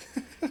life.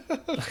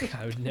 Like,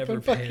 I would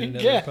never pay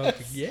another pump.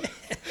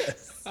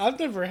 Yes. I've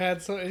never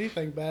had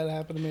anything bad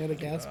happen to me at a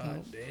gas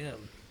pump.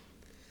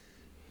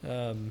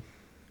 Damn.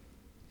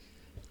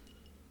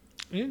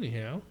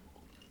 Anyhow,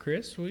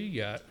 Chris, what you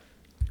got?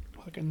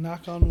 Fucking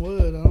knock on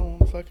wood. I don't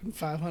want fucking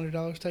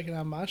 $500 taken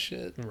out of my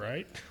shit.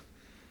 Right.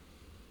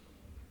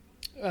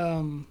 I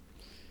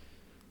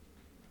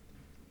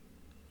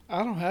don't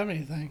have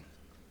anything.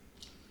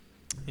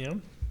 Yeah.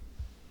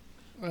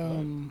 Are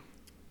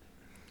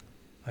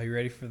you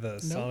ready for the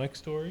Sonic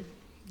story?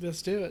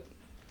 Let's do it.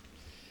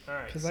 All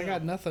right. Because I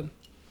got nothing.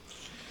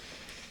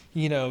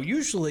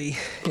 Usually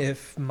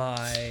if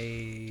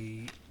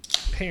my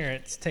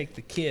parents take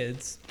the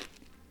kids,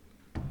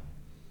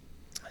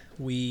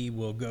 we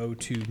will go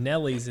to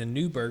Nellie's in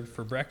Newburgh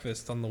for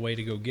breakfast on the way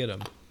to go get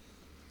them.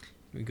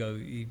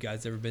 You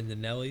guys ever been to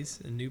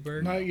Nellie's in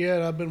Newburgh? Not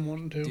yet. I've been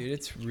wanting to. Dude,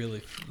 it's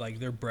really, like,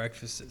 their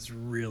breakfast is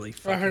really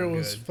fucking good. I heard it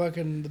was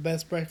fucking the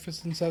best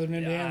breakfast in Southern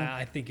Indiana.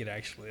 I think it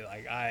actually,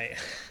 like, I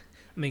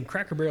mean,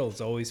 Cracker Barrel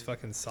is always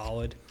fucking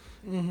solid.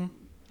 Mm-hmm.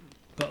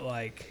 But,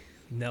 like,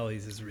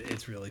 Nellie's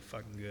it's really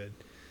fucking good.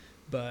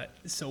 But,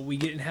 so we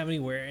didn't have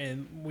anywhere,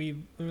 and we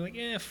were like,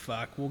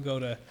 fuck, we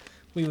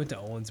went to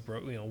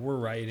Owensboro. We're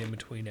right in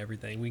between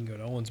everything. We can go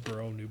to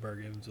Owensboro,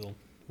 Newburgh, Evansville,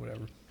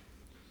 whatever.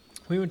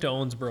 We went to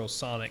Owensboro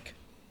Sonic.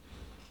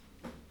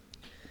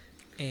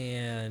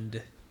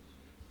 And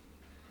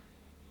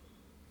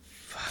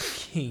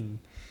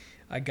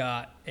I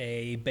got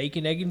a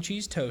bacon, egg, and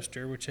cheese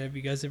toaster, which have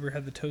you guys ever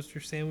had the toaster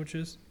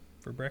sandwiches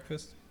for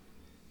breakfast?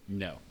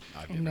 No.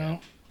 I've never No. had.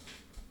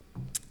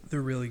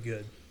 They're really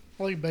good.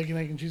 I like bacon,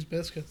 egg, and cheese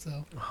biscuits,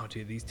 though. Oh,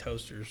 dude, these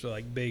toasters are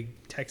like big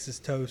Texas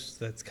toast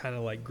that's kind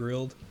of like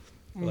grilled.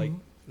 Mm-hmm. Like,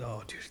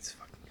 oh, dude, it's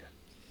fucking good.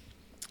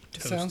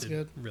 Toasted, sounds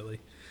good. Really.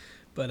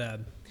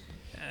 But,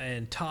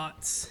 and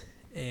tots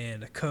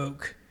and a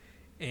Coke,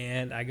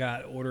 and I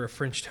got order of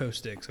French toast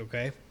sticks,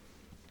 okay?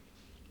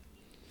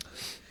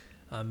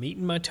 I'm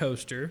eating my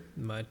toaster,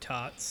 my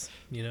tots,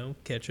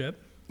 ketchup.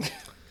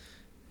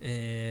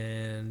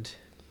 And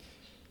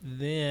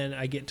then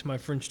I get to my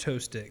French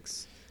toast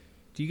sticks.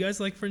 Do you guys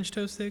like French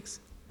toast sticks?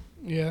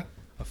 Yeah.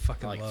 I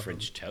fucking I like love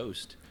French them.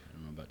 toast. I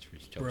don't know about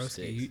French toast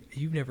Broski, sticks.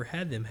 you've never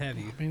had them, have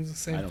you? It means the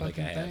same I don't think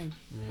fucking I have. thing.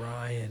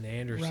 Ryan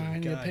Anderson.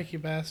 Ryan, you God picky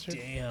bastard.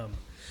 damn.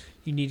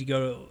 You need to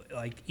go to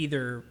like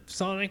either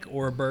Sonic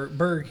or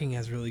Burger King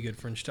has really good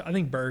French toast. I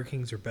think Burger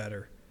King's are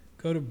better.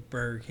 Go to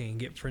Burger King and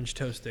get French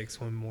toast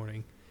sticks one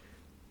morning.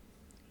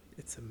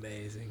 It's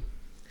amazing.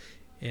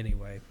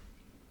 Anyway,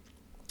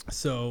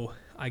 so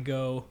I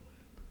go,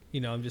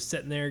 I'm just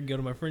sitting there, go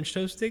to my French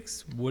toast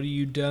sticks. What do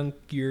you dunk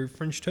your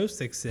French toast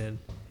sticks in?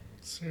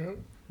 Syrup.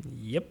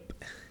 Yep,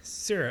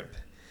 syrup.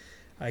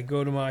 I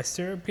go to my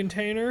syrup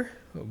container.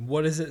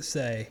 What does it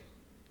say?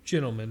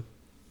 Gentlemen.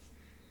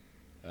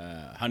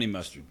 Honey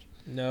mustard.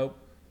 Nope.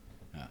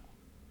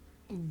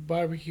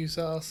 Barbecue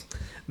sauce.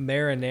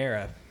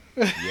 Marinara.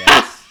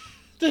 Yes.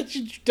 Did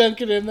you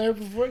dunk it in there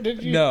before?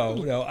 Did you?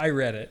 No, I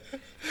read it.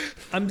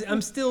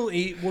 I'm still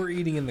we're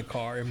eating in the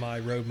car in my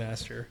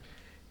Roadmaster.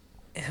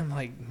 And I'm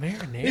like,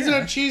 marinara? These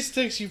are cheese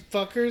sticks, you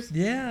fuckers.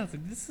 Yeah, I was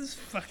like, this is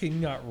fucking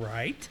not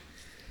right.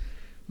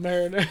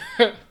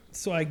 Marinara.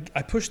 So I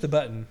push the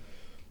button.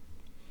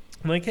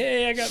 I'm like,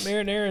 hey, I got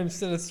marinara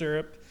instead of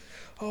syrup.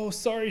 Oh,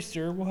 sorry,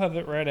 sir. We'll have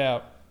it right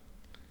out.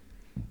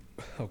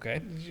 Okay.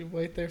 Did you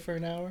wait there for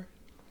an hour?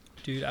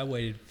 Dude, I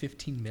waited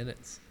 15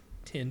 minutes.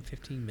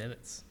 15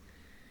 minutes.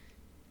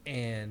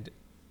 And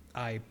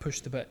I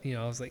pushed the button.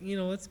 I was like,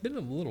 it's been a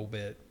little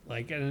bit.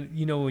 Like,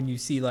 when you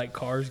see, like,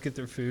 cars get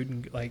their food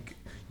and, like,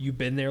 you've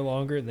been there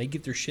longer and they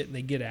get their shit and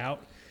they get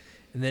out.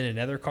 And then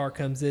another car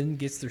comes in,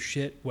 gets their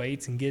shit,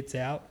 waits, and gets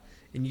out.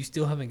 And you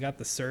still haven't got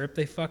the syrup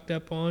they fucked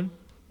up on.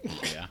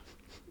 Yeah.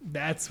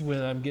 That's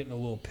when I'm getting a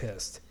little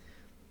pissed.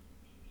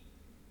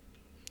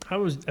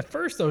 At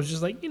first I was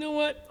just like, you know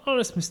what?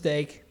 Honest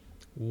mistake.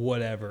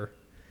 Whatever.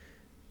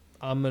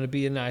 I'm going to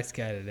be a nice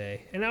guy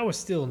today. And I was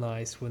still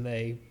nice when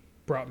they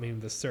brought me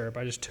the syrup.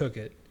 I just took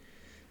it.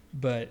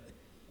 But,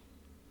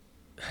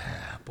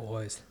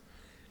 boys,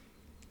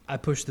 I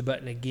pushed the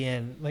button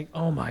again. Like,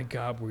 oh my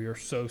God, we are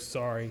so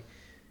sorry.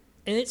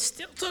 And it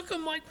still took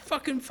them like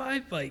fucking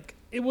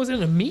it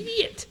wasn't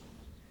immediate.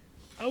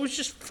 I was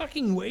just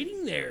fucking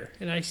waiting there,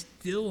 and I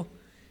still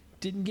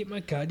didn't get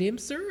my goddamn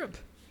syrup.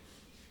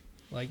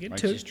 Like, it Might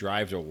took... just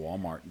drive to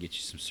Walmart and get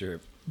you some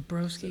syrup.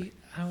 Broski,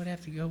 I would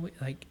have to go with,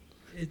 like,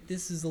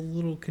 this is a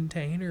little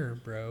container,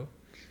 bro.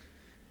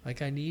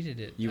 Like, I needed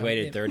it. You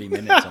waited 30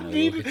 minutes on a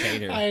little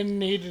container. I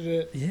needed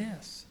it.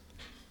 Yes.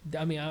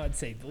 I mean, I would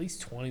say at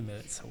least 20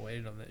 minutes I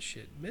waited on that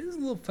shit. But it's a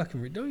little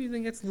fucking... Don't you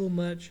think that's a little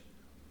much?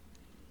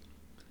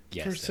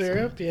 Yes, For that's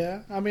syrup,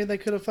 yeah. I mean, they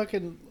could have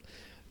fucking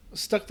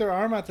stuck their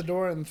arm out the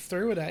door and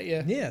threw it at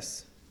you.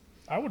 Yes.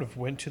 I would have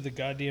went to the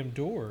goddamn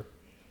door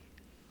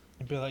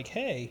and be like,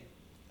 hey,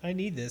 I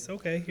need this.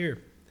 Okay,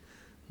 here.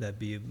 That'd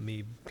be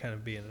me kind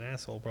of being an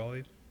asshole,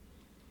 probably.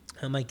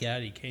 Oh my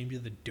god, he came to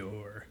the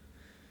door.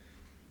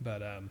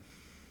 But,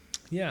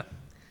 yeah,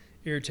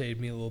 irritated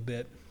me a little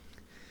bit.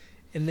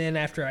 And then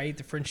after I ate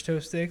the French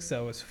toast sticks,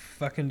 I was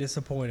fucking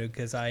disappointed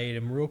because I ate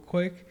them real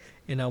quick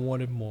and I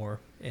wanted more.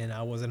 And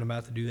I wasn't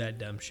about to do that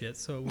dumb shit,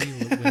 so we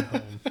went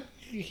home.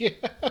 Yeah.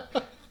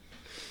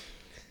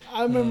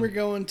 I remember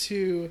going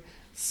to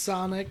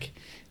Sonic,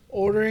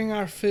 ordering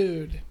our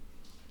food,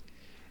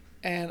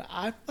 and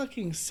I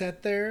fucking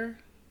sat there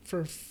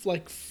for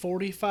like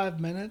 45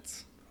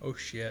 minutes. Oh,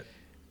 shit.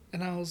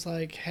 And I was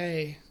like,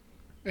 hey.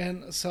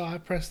 And so I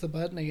pressed the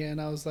button again.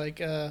 I was like,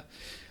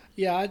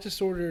 yeah, I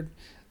just ordered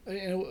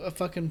a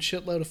fucking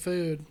shitload of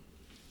food.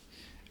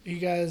 You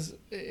guys,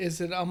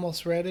 is it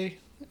almost ready?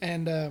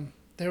 And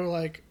they were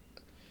like,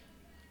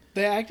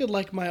 they acted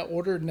like my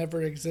order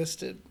never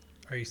existed.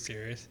 Are you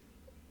serious?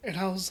 And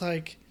I was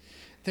like,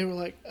 they were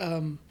like,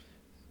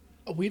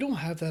 we don't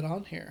have that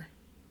on here.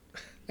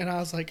 And I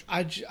was like,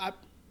 I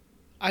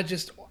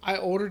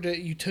ordered it.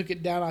 You took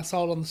it down. I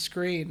saw it on the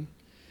screen.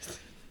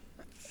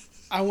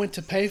 I went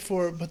to pay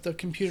for it, but the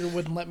computer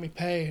wouldn't let me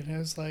pay. And it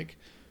was like,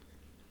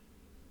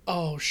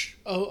 oh,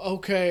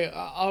 okay.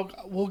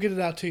 We'll get it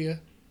out to you.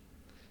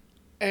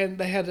 And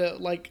they had to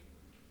like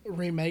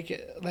remake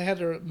it. They had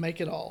to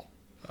make it all.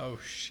 Oh,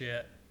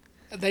 shit.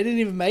 They didn't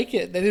even make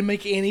it. They didn't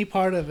make any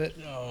part of it.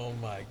 Oh,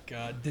 my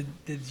God.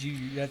 Did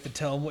you have to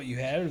tell them what you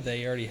had, or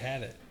they already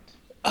had it?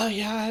 Oh,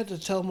 yeah, I had to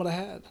tell them what I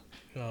had.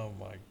 Oh,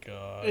 my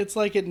God. It's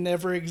like it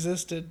never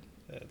existed.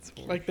 That's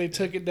Like they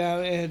took it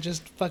down and it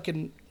just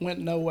fucking went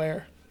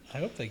nowhere. I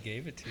hope they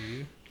gave it to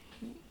you.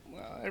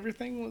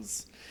 Everything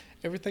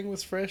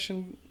was fresh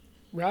and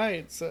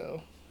right,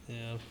 so.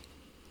 Yeah.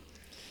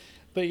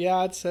 But yeah,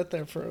 I'd sat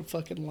there for a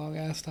fucking long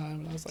ass time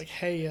and I was like,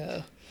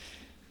 hey,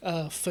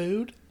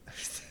 food?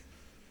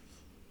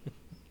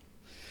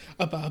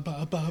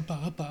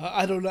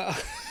 I don't know.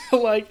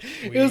 Like,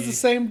 it was the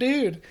same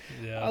dude.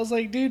 Yeah. I was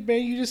like, dude,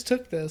 man, you just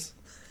took this.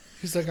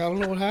 He's like, I don't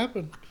know what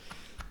happened.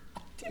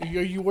 Are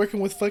you working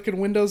with fucking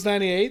Windows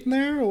 98 in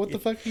there? Or what the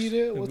fuck are you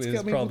doing? What's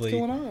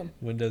going on?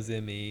 Windows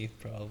ME,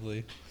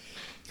 probably.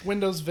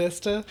 Windows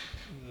Vista?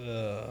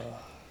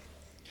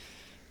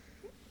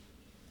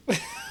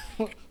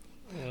 Well,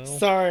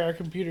 Sorry, our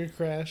computer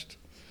crashed.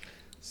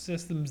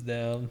 system's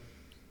down.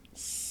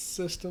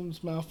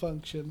 Systems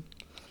malfunction.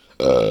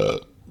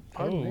 Oh,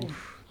 Pardon me.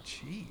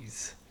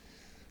 jeez.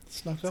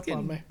 Snuck up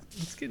on me.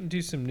 Let's get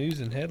into some news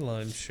and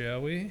headlines,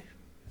 shall we?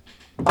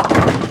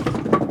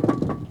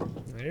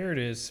 There it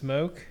is,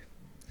 Smoke.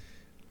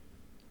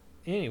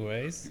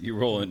 Anyways. You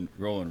rolling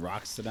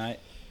rocks tonight?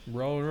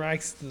 Rolling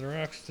rocks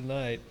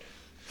tonight.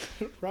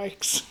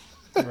 Rikes.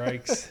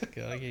 Rikes.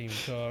 God, I can't even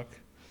talk.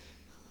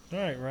 All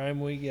right, Ryan,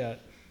 what you got?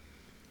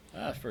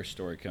 First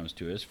story comes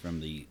to us from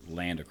the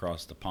land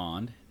across the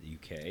pond, the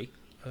UK.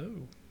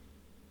 Oh.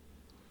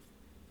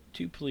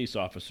 2 police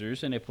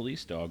officers and a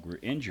police dog were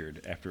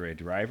injured after a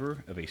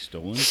driver of a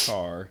stolen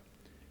car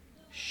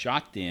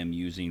shot them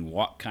using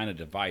what kind of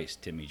device,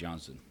 Timmy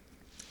Johnson?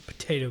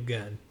 Potato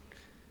gun.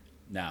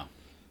 No.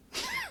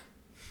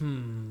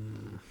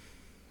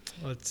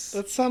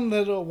 That's something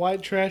that a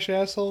white trash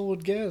asshole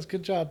would guess.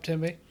 Good job,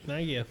 Timmy.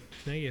 Thank you.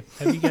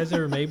 Have you guys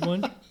ever made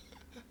one?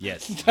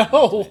 Yes.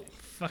 No.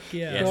 Fuck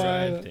yeah. Yes, I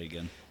Right. have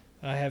taken.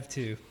 I have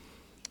too.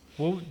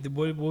 What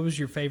was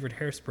your favorite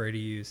hairspray to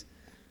use?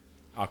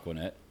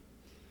 Aquanet.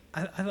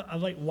 I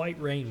like White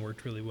Rain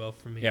worked really well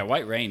for me. Yeah,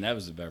 White Rain, that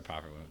was a very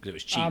popular one because it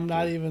was cheap. I'm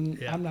not too.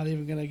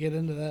 even gonna get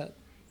into that.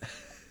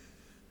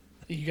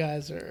 You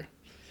guys are.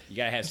 You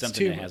gotta have That's something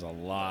too that mu- has a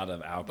lot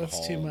of alcohol.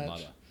 That's too a lot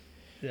much. of-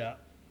 Yeah.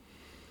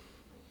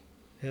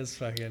 His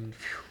fucking.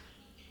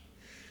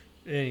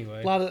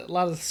 Anyway. A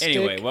lot of stick.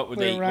 Anyway, what were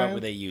went they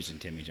around. using,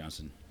 Timmy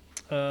Johnson?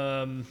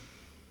 A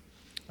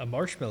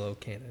marshmallow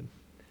cannon.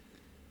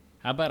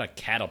 How about a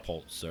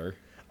catapult, sir?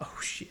 Oh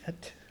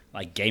shit.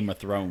 Like Game of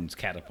Thrones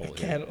catapult.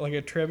 here. Like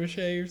a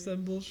trebuchet or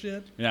some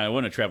bullshit. No, it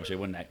wasn't a trebuchet. It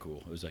wasn't that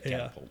cool. It was a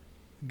catapult.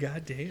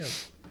 God damn.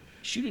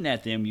 Shooting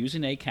at them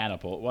using a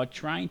catapult while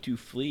trying to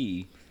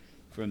flee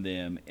from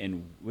them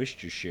in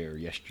Worcestershire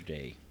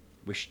yesterday.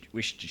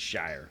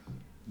 Wiltshire.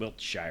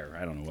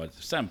 I don't know what.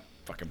 Some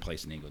fucking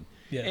place in England.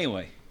 Yes.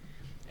 Anyway,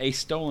 a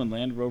stolen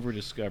Land Rover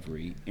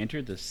Discovery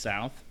entered the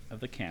south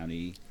of the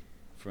county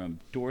from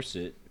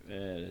Dorset.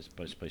 This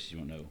place you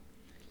don't know.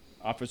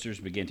 Officers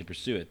began to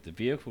pursue it. The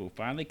vehicle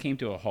finally came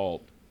to a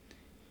halt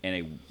and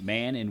a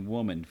man and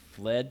woman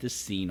fled the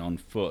scene on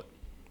foot.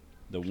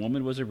 The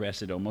woman was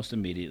arrested almost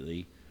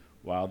immediately,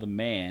 while the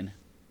man,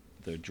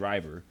 the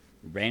driver,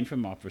 ran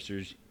from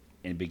officers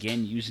and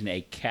began using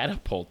a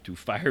catapult to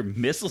fire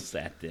missiles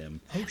at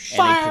them. Oh, shit.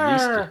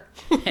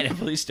 And a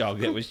police dog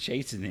that was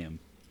chasing him.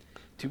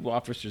 2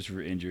 officers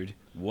were injured,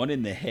 one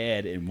in the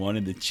head and one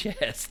in the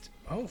chest.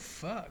 Oh,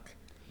 fuck.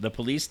 The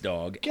police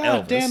dog,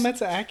 God Elvis, damn,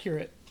 that's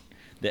accurate.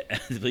 the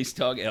police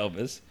dog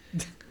Elvis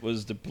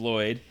was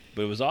deployed,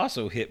 but was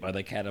also hit by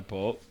the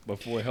catapult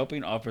before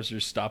helping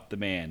officers stop the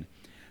man.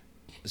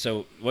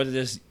 So what did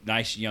this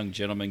nice young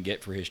gentleman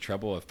get for his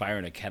trouble of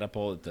firing a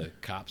catapult at the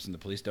cops and the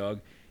police dog?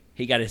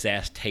 He got his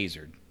ass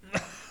tasered.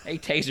 A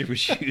taser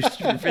was used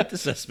to prevent the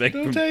suspect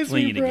Don't from tase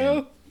fleeing me, bro.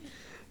 again.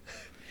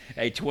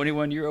 A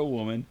 21-year-old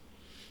woman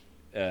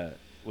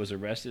was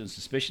arrested on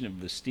suspicion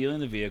of stealing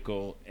the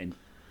vehicle, and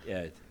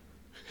a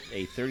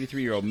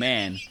 33-year-old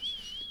man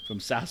from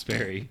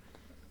Southbury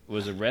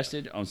was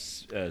arrested on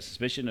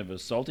suspicion of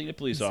assaulting a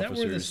police officer. Is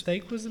that where the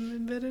steak was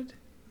invented?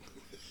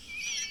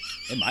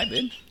 It might have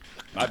been.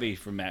 Might be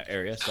from that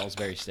area,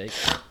 Salisbury steak.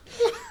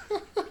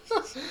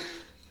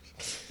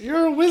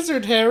 You're a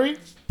wizard, Harry.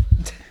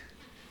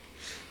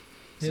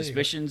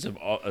 Suspicions of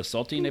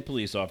assaulting a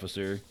police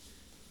officer,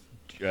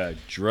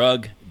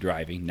 drug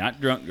driving, not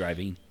drunk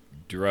driving,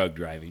 drug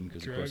driving,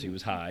 because of course he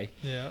was high,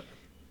 Yeah.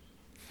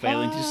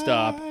 failing to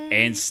stop,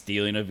 and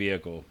stealing a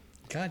vehicle.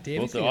 God damn it.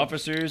 Both the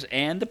officers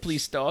and the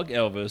police dog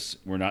Elvis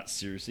were not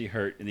seriously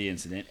hurt in the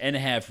incident and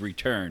have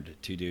returned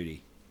to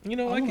duty. You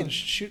know, I'm gonna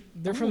shoot.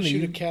 They're I'm from gonna the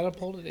shoot a U-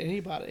 catapult at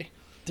anybody.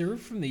 They're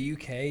from the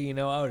UK. You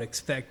know, I would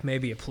expect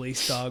maybe a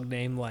police dog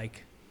named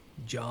like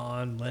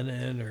John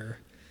Lennon or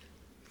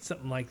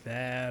something like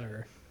that,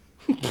 or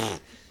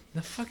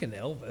the fucking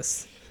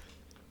Elvis.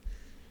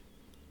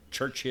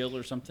 Churchill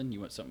or something?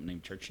 You want something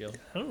named Churchill?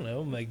 I don't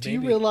know. Like, Do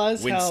maybe you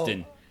realize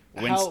Winston.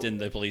 how? Winston,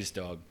 the police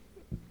dog.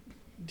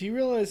 Do you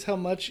realize how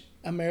much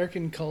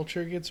American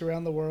culture gets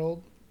around the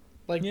world?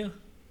 Like, Yeah.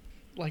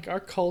 like our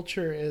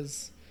culture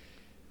is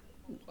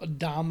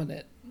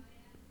dominant.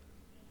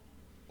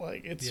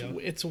 Like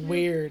it's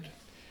weird.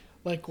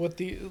 Like where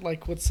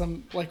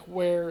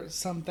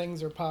some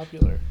things are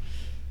popular.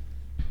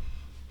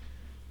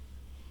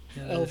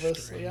 Yeah, that is Elvis,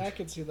 strange. yeah, I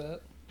can see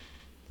that.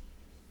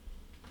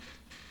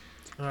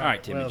 All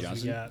right, Timmy what else we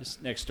Johnson. got? This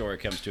next story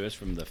comes to us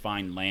from the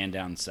fine land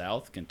down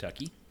south,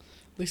 Kentucky.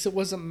 At least it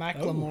wasn't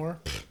Macklemore.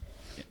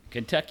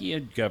 Kentucky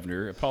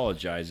governor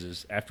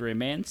apologizes after a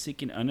man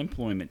seeking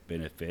unemployment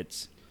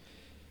benefits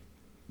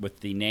with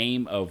the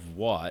name of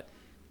what?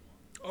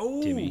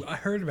 Oh, Timmy. I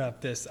heard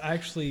about this. I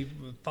actually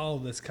follow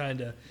this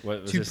kind of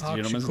What was this Tupac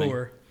gentleman's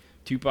Shakur. name?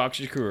 Tupac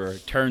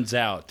Shakur turns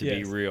out to be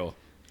Yes. real.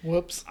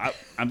 Whoops. I'm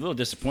a little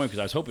disappointed because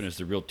I was hoping it was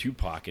the real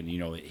Tupac, and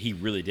he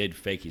really did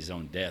fake his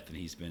own death, and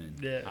he's been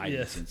in hiding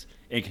yes. since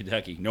in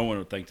Kentucky. No one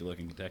would think to look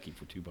in Kentucky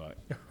for Tupac.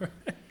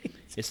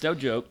 It's no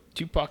joke.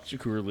 Tupac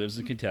Shakur lives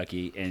in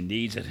Kentucky and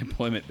needs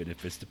unemployment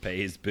benefits to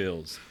pay his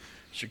bills.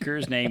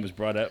 Shakur's name was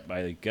brought up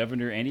by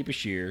Governor Andy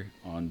Beshear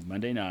on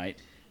Monday night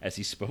as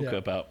he spoke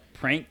about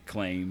prank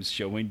claims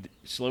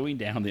slowing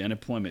down the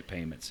unemployment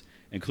payments,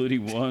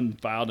 including one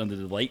filed under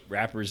the late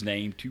rapper's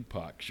name,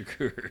 Tupac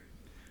Shakur.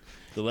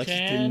 The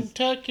Lexington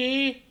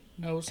Kentucky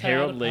knows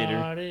Herald how to later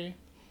party.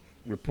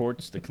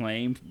 reports the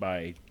claim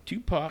by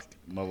Tupac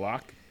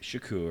Malak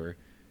Shakur,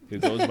 who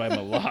goes by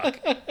Malak,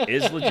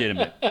 is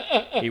legitimate.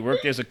 He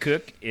worked as a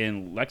cook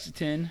in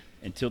Lexington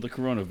until the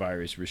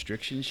coronavirus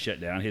restrictions shut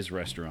down his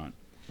restaurant.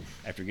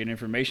 After getting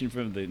information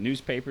from the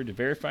newspaper to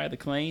verify the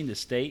claim, the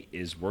state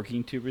is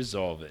working to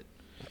resolve it.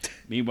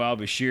 Meanwhile,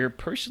 Bashir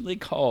personally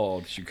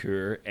called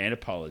Shakur and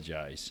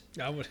apologized.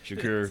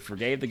 Shakur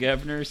forgave the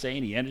governor,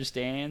 saying he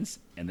understands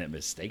and that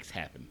mistakes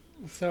happen.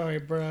 Sorry,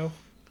 bro.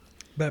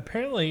 But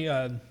apparently,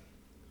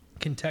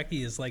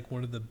 Kentucky is like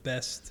one of the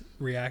best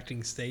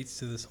reacting states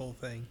to this whole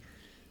thing.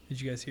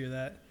 Did you guys hear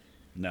that?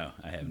 No,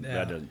 I haven't.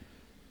 Yeah. I don't.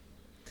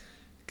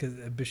 Because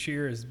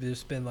Bashir has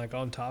just been like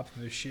on top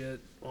of his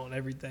shit on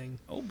everything.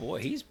 Oh boy,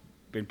 he's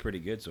been pretty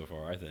good so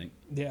far, I think.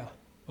 Yeah.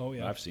 Oh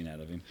yeah. I've seen out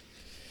of him.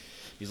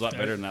 He's a lot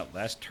better than that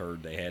last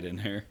turd they had in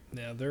there.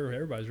 Yeah,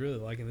 everybody's really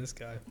liking this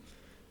guy.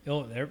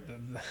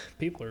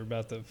 People are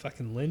about to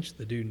fucking lynch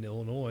the dude in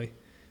Illinois.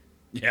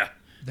 Yeah.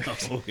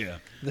 Oh yeah.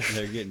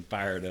 They're getting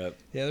fired up.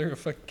 Yeah, they're gonna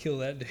fucking kill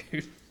that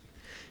dude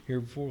here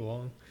before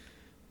long.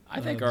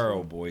 I think our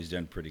old boy's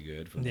done pretty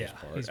good for the Yeah, most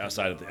part. he's been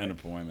Outside of the alright.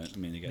 unemployment. I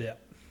mean, they got Yeah,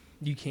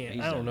 you can't.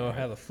 He's I don't done know alright.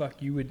 how the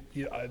fuck you would.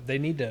 They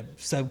need to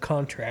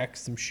subcontract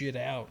some shit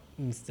out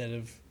instead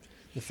of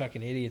the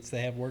fucking idiots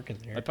they have working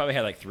I there. probably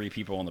had like 3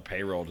 people on the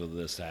payroll till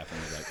this happened.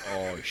 Like,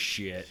 oh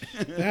shit.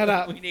 They had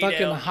a We need fucking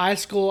help. high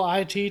school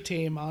IT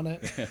team on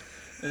it.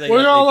 They We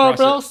got our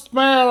cross best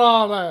man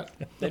on it.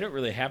 it. They don't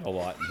really have a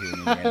lot in here in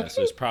Indiana,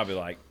 so it's probably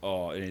like,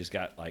 and he's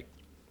got like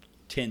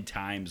 10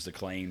 times the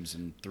claims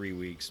in 3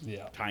 weeks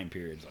time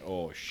periods. Like,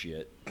 oh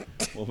shit.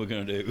 What are we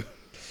going to do?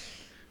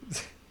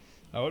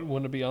 I wouldn't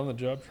want to be on the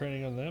job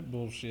training on that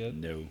bullshit.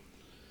 No.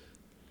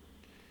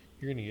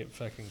 You're gonna get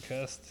fucking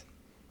cussed.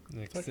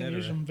 Fucking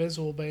use some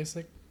Visual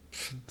Basic.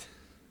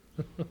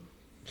 But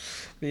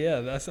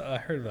yeah, I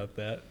heard about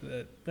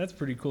that. That's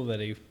pretty cool that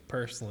he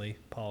personally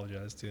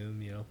apologized to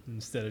him,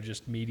 instead of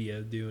just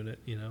media doing it,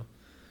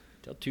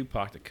 Tell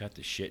Tupac to cut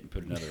the shit and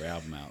put another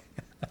album out.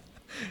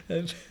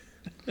 And-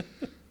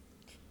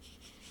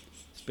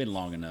 It's been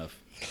long enough.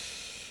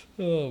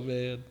 oh,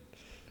 man.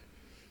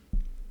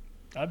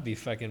 I'd be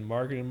fucking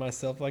marketing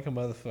myself like a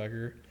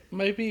motherfucker.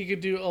 Maybe you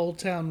could do Old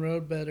Town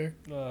Road better.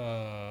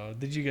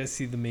 Did you guys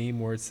see the meme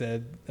where it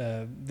said,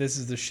 this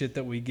is the shit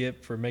that we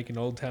get for making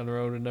Old Town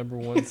Road a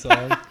 #1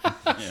 song?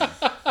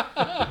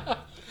 Yeah.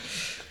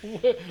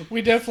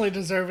 We definitely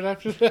deserve it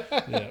after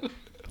that. Yeah.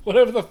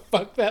 Whatever the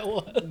fuck that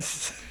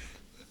was.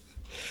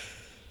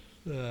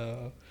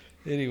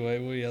 Anyway,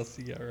 what else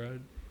you got,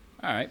 Ryan?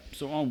 All right.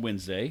 So on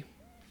Wednesday,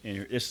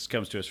 and this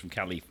comes to us from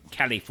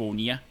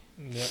California.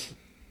 Yep.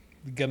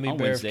 The gummy On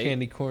bear Wednesday. of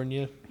candy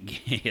cornia.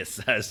 Yes,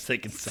 I was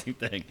thinking the same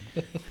thing.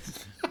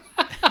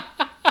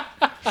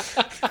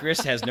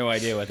 Chris has no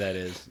idea what that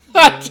is.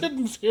 I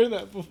didn't hear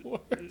that before.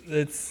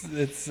 It's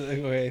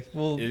okay.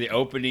 Well, The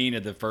opening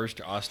of the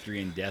first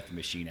Austrian Death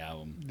Machine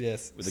album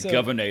yes. with the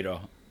Governor.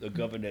 The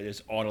Governor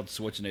is Arnold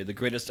Schwarzenegger, the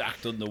greatest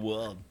actor in the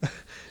world.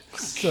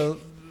 So,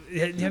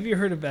 have you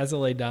heard of As I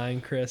Lay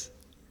Dying, Chris?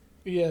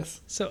 Yes.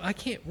 So I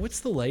can't.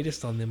 What's the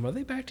latest on them? Are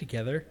they back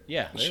together?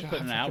 Yeah, they're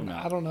putting an album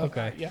out. I don't know.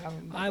 Okay. Yeah, I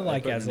don't know. I They're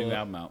like putting As a I new Lay.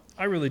 album out.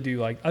 I really do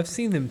like. I've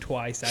seen them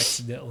twice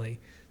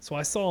accidentally. So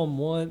I saw them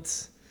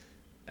once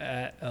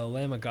at a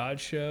Lamb of God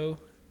show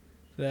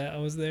that I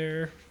was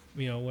there.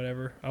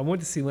 Whatever. I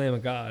went to see Lamb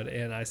of God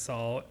and I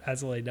saw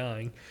As I Lay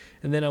Dying,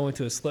 and then I went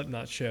to a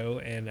Slipknot show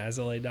and As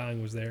I Lay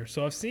Dying was there.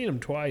 So I've seen them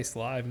twice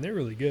live and they're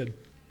really good.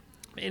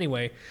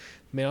 Anyway,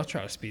 man, I'll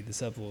try to speed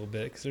this up a little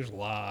bit because there's a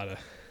lot of.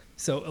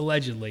 So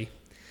allegedly,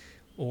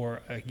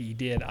 or he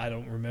did, I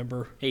don't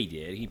remember. He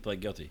did. He pled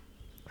guilty.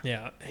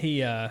 Yeah, he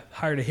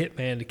hired a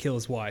hitman to kill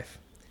his wife.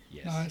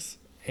 Yes. Nice.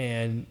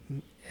 And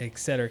et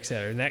cetera, et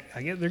cetera. And that,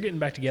 I guess they're getting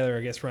back together,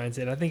 I guess Ryan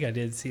said. I think I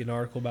did see an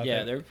article about Yeah,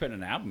 that. they're putting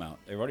an album out.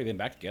 They've already been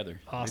back together.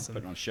 Awesome.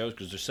 They're putting on shows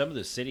because there's some of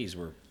the cities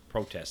were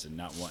protesting,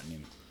 not wanting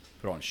him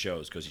to put on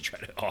shows because he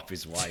tried to off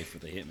his wife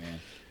with a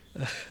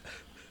hitman.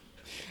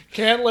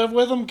 Can't live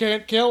with him,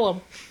 can't kill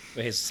him.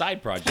 But his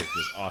side project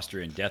is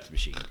Austrian Death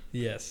Machine.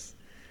 Yes.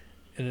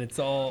 And it's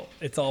all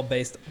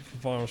based off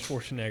of Arnold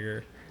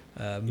Schwarzenegger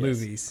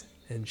movies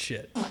and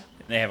shit. And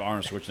they have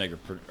Arnold Schwarzenegger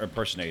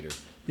impersonator.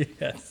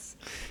 Yes.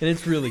 And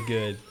it's really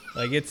good.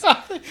 Like, it's...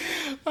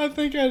 I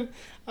think I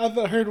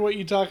heard what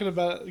you talking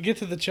about. Get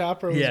to the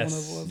Chopper was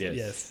one of them. Yes.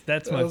 Yes.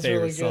 That's That my was favorite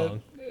really good.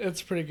 song.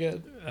 It's pretty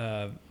good.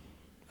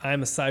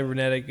 I'm a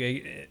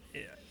cybernetic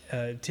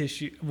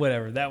tissue...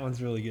 Whatever. That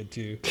one's really good,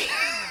 too.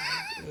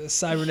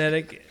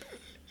 Cybernetic...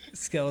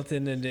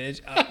 skeleton and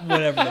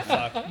whatever the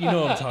fuck. You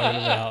know what I'm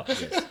talking about.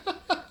 Yes.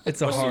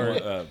 It's a What's the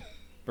hard... one,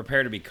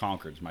 Prepare to be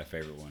Conquered is my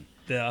favorite one.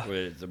 Yeah.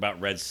 Where it's about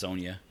Red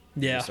Sonja.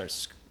 Yeah. It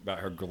starts about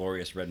her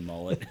glorious red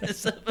mullet.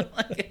 It's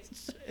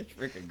freaking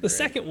great. The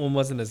second one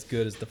wasn't as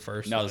good as the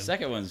first one. No, the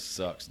second one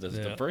sucks. The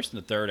Yeah. first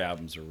and the third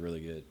albums are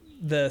really good.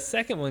 The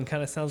second one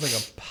kind of sounds like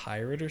a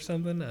pirate or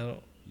something. I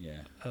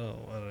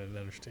don't even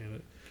understand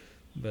it.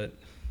 But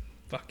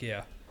fuck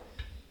yeah.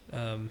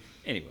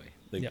 Anyway,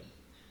 Yep.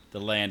 the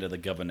land of the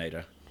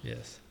Governor.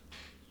 Yes.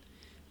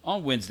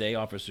 On Wednesday,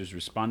 officers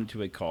responded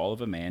to a call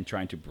of a man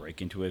trying to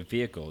break into a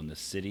vehicle in the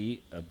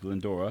city of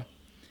Glendora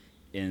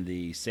in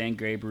the San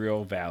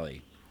Gabriel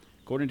Valley.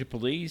 According to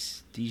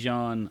police,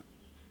 Dijon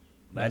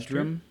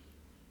Ladrum.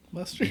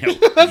 Mustard. Yeah,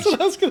 That's what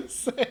I was going to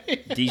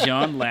say.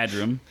 Dijon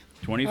Ladrum,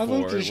 24, I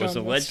love Dijon was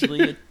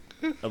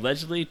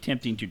allegedly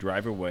attempting to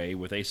drive away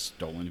with a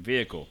stolen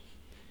vehicle.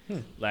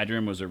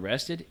 Ladrum was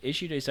arrested,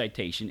 issued a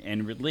citation,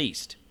 and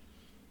released.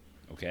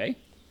 Okay?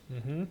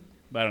 Mm-hmm.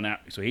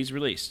 So he's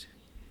released.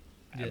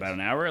 Yes. About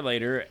an hour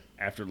later,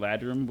 after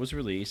Ladrum was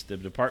released, the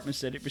department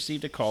said it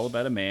received a call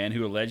about a man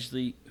who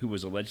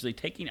was allegedly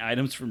taking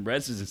items from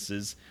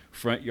residences'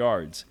 front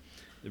yards.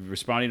 The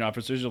responding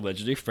officers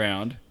allegedly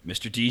found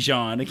Mr.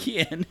 Dijon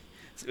again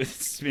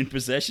in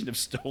possession of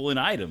stolen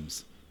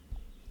items.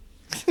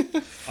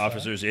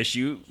 Officers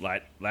issue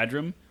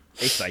Ladrum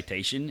a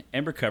citation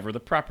and recover the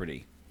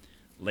property.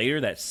 Later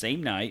that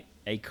same night,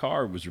 a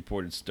car was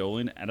reported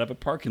stolen out of a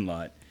parking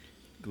lot.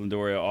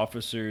 Glendora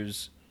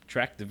officers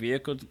tracked the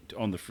vehicle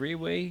on the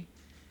freeway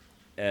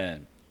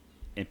and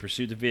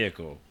pursued the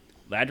vehicle.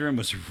 Ladrum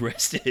was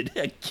arrested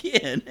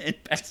again in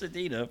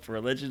Pasadena for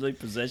allegedly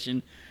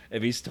possession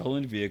of a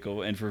stolen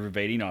vehicle and for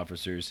evading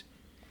officers.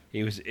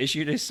 He was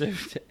issued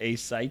a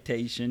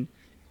citation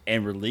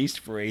and released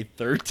for a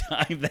third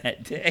time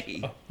that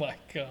day. Oh my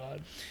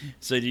God.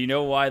 So do you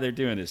know why they're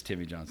doing this,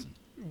 Timmy Johnson?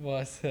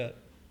 What's that?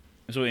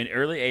 So in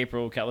early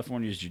April,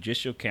 California's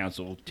Judicial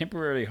Council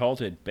temporarily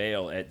halted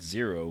bail at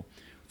 0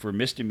 for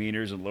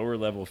misdemeanors and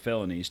lower-level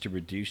felonies to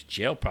reduce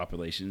jail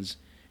populations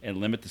and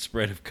limit the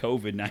spread of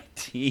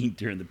COVID-19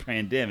 during the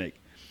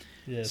pandemic.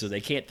 Yes. So they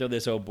can't throw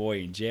this old boy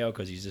in jail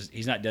because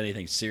he's not done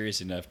anything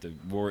serious enough to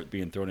warrant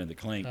being thrown in the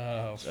clink.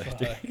 Oh, So fuck.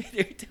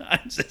 three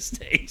times this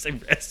day he's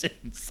arrested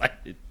and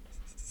cited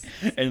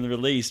and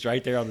released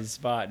right there on the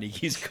spot, and he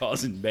keeps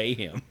causing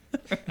mayhem.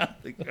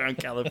 around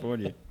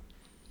California.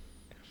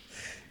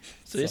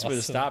 So this would have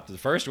awesome. stopped. The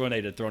first one,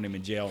 they'd have thrown him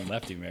in jail and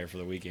left him there for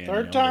the weekend.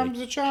 Third time's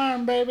a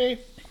charm, baby.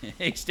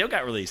 He still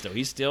got released though.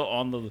 He's still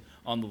on the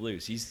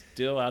loose. He's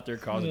still out there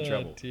causing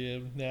trouble.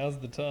 Tim, now's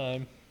the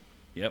time.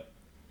 Yep.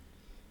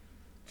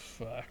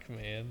 Fuck,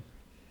 man.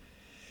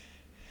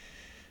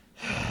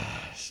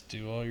 Just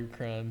do all your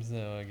crimes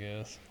now, I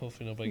guess.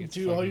 Hopefully nobody gets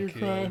Do all fucking your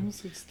killed.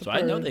 crimes. It's the So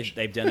I know purge.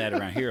 they've done that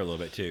around here a little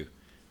bit too.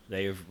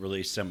 They've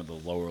released some of the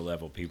lower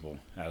level people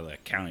out of the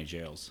county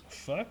jails.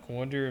 Fuck,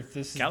 wonder if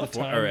this is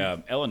California the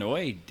time. or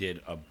Illinois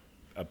did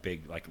a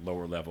big like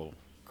lower level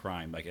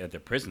crime like at the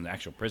prison, the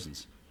actual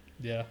prisons.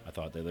 Yeah. I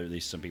thought they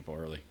released some people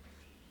early.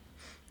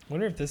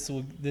 Wonder if this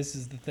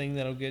is the thing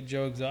that'll get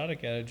Joe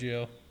Exotic out of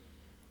jail.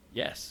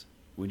 Yes,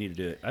 we need to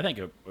do it. I think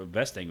the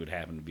best thing would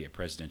happen to be a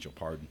presidential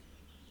pardon.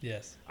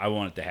 Yes. I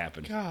want it to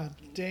happen. God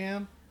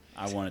damn.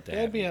 I want it to That'd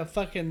happen. be a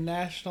fucking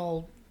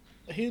national.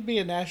 He'd be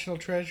a national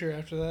treasure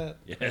after that.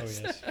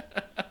 Yes. Oh, yes.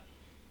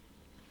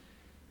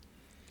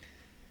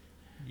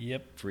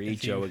 Yep. Free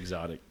If Joe he,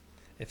 Exotic.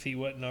 if he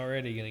wasn't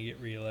already going to get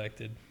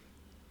reelected.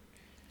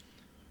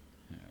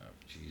 Oh,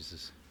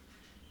 Jesus.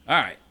 All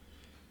right.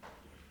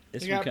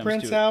 This We one got comes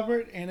Prince to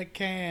Albert in a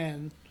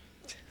can.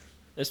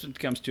 This one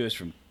comes to us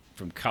from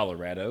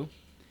Colorado.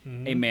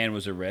 Mm-hmm. A man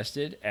was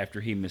arrested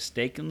after he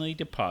mistakenly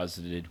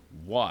deposited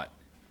what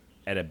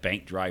at a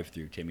bank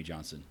drive-through, Timmy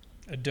Johnson?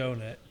 A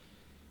donut.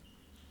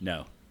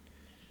 No.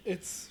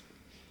 It's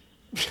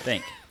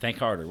Think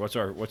harder. What's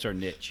our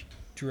niche?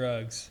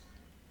 Drugs.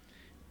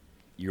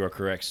 You are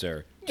correct,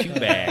 sir. 2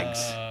 bags.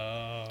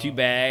 Oh. 2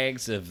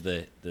 bags of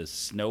the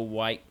Snow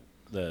White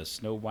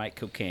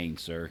cocaine,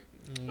 sir.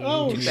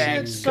 oh Two shit!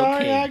 bags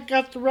Sorry, cocaine. I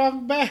got the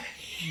wrong bag.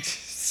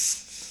 Sorry.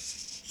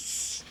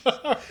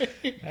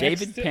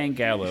 David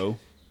Pangallo,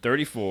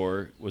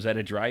 34, was at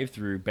a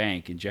drive-through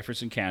bank in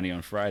Jefferson County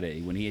on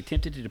Friday when he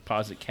attempted to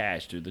deposit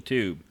cash through the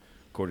tube,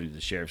 according to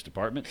the sheriff's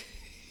department.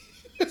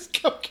 It's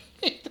cocaine.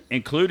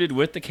 Included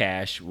with the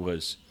cash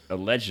was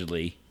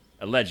allegedly,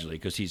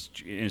 because he's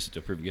innocent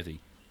of proven guilty,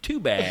 2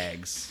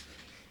 bags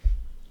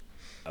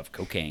of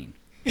cocaine.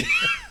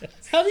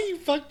 How do you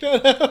fuck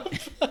that up?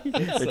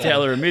 The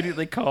teller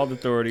immediately called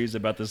authorities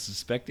about the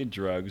suspected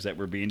drugs that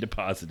were being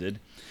deposited.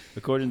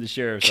 According to the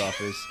sheriff's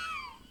office,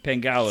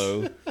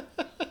 Pangallo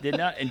did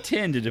not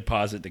intend to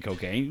deposit the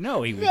cocaine.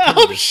 No, he intended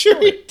I'm to sure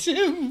store it. he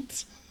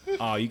didn't.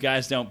 Oh, you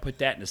guys don't put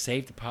that in a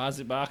safe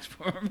deposit box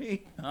for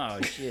me?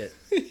 Oh, shit.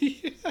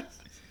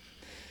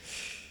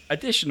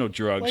 Additional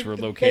drugs Like were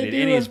they located do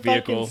in his fucking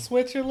vehicle.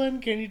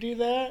 Switzerland, can you do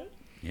that?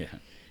 Yeah.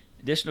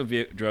 Additional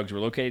drugs were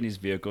located in his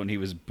vehicle, and he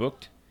was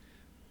booked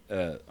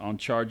on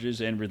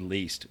charges and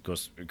released.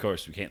 Of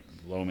course, we can't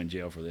blow him in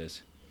jail for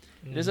this.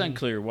 It is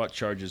unclear what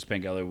charges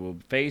Pangallo will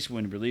face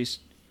when released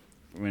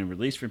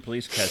from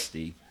police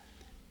custody,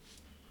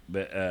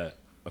 but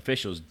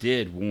officials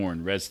did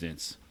warn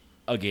residents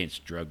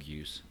against drug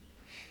use.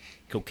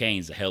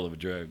 Cocaine's a hell of a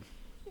drug.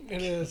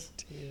 It is.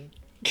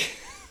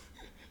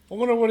 I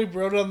wonder what he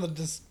wrote on the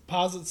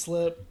deposit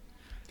slip.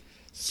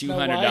 Snow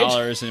White.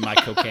 $200 in my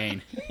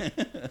cocaine.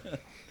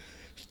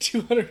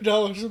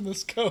 $200 in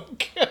this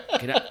coke.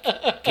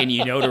 Can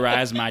you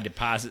notarize my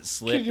deposit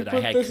slip Can you that I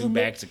put had this 2 in the-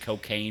 bags of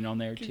cocaine on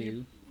there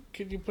too?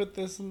 Can you put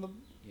this in the?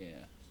 Yeah.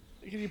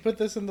 Can you put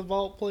this in the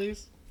vault,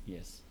 please?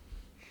 Yes.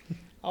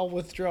 I'll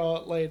withdraw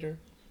it later.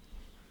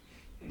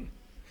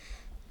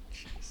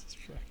 Jesus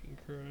fucking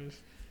Christ.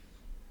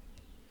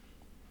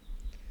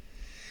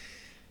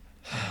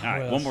 All right,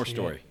 What one else more you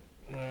story.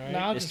 All right. No,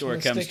 I'm This just story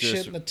gonna comes stick to us-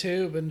 shit in the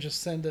tube and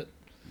just send it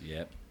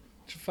Yep.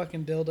 to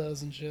fucking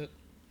dildos and shit.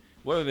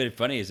 What would have been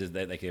funny is that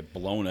they get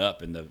blown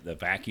up in the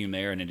vacuum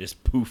there, and it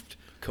just poofed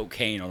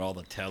cocaine on all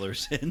the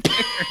tellers in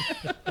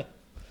there.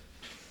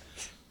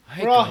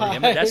 Hey, Right.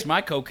 goddammit, that's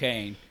my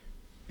cocaine.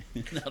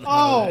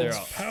 Oh, they're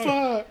all-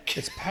 fuck.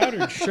 It's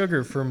powdered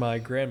sugar for my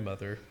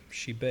grandmother.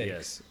 She bakes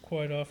Yes.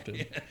 quite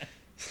often.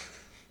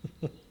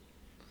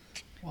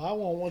 Well, I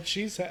want what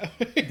she's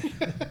having.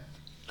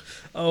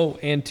 Oh,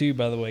 and two,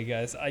 by the way,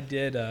 guys, I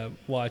did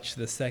watch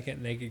the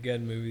second Naked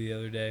Gun movie the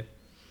other day.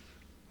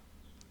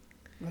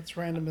 That's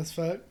random as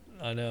fuck.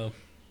 I know.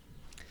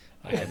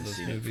 I haven't have those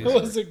seen it movies. forever.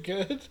 Was it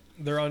good?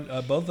 They're on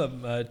both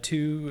of them,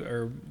 2,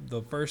 or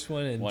the first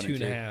one and 1 and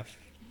 2.5.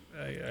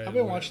 2. I've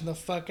been watching the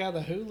fuck out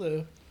of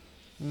Hulu.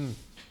 Yeah,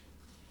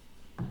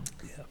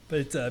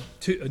 but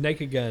it's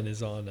Naked Gun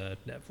is on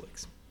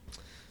Netflix.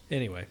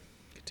 Anyway,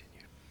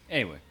 continue.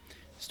 Anyway,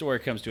 story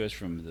comes to us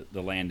from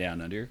the land down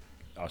under,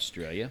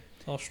 Australia.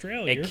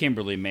 Australia. A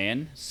Kimberley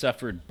man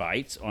suffered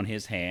bites on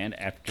his hand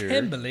after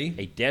Kimberley?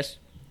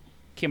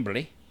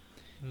 Kimberley.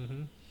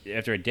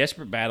 After a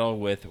desperate battle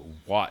with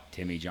what,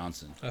 Timmy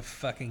Johnson? A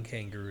fucking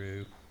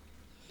kangaroo.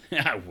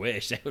 I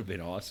wish. That would have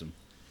been awesome.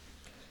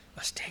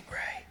 A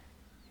stingray.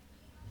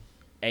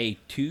 A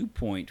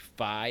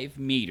 2.5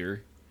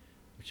 meter,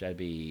 which I'd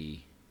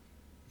be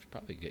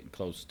probably getting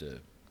close to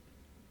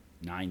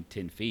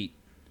 9-10 feet,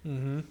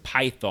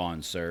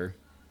 python, sir,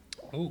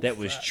 Oh, that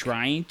was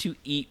trying to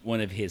eat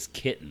one of his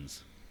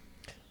kittens.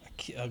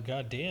 Oh,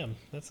 goddamn.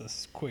 That's a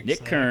quick Nick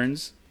snack.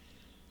 Kearns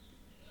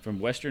from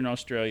Western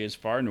Australia's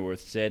far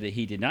north said that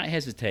he did not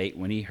hesitate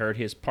when he heard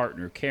his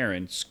partner,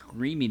 Karen,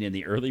 screaming in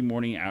the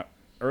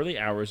early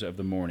hours of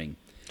the morning.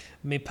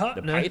 Me The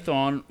partner.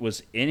 python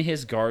was in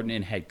his garden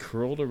and had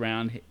curled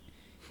around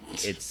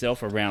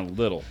itself around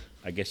Little.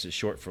 I guess it's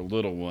short for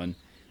little one.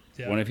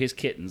 Yeah. One of his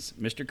kittens.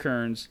 Mr.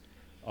 Kearns,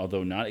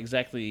 although not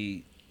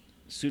exactly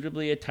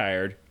suitably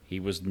attired, he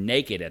was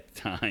naked at the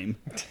time,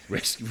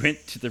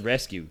 went to the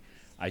rescue.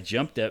 I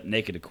jumped up,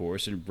 naked of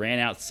course, and ran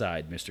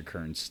outside, Mr.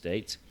 Kearns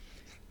states.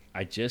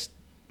 I just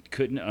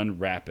couldn't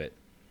unwrap it.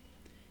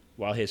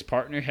 While his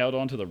partner held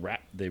on to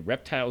the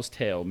reptile's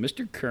tail,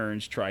 Mr.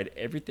 Kearns tried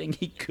everything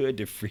he could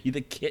to free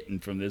the kitten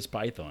from this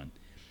python.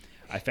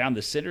 I found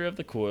the center of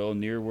the coil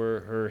near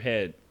her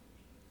head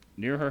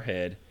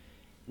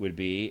would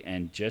be,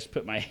 and just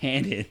put my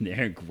hand in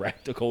there and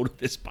grabbed a hold of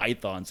this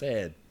python's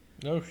head.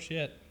 Oh,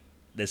 shit.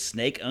 The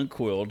snake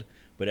uncoiled,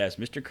 but as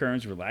Mr.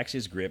 Kearns relaxed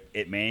his grip,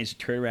 it managed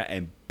to turn around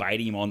and bite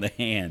him on the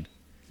hand.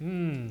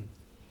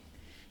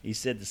 He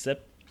said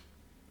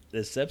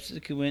the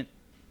subsequent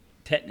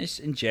tetanus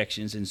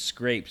injections and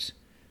scrapes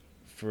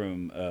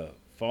from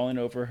falling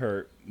over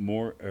hurt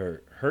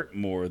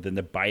more than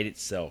the bite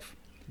itself.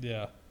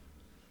 Yeah.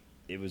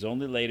 It was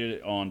only later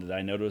on that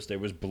I noticed there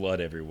was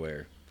blood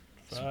everywhere.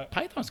 So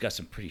python's got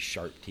some pretty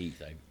sharp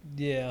teeth.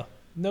 Yeah.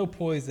 No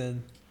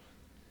poison.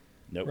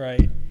 Nope.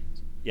 Right.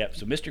 Yep.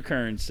 So Mr.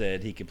 Kearns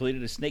said he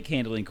completed a snake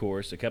handling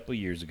course a couple of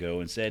years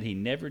ago and said he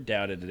never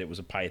doubted that it was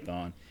a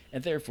python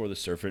and therefore the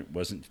serpent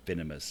wasn't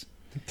venomous.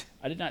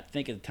 I did not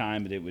think at the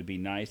time that it would be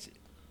nice.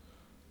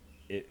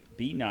 It'd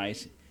be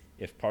nice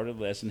if part of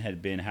the lesson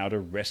had been how to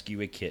rescue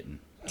a kitten.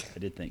 I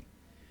did think.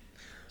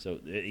 So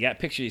you got to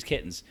picture these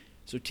kittens.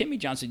 So Timmy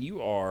Johnson, you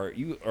are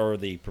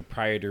the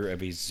proprietor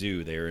of a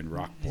zoo there in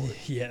Rockport.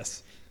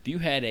 Yes. If you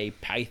had a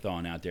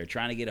python out there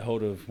trying to get a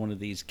hold of one of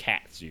these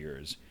cats of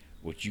yours,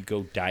 would you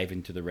go dive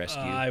into the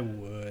rescue? I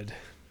would.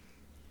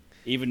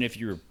 Even if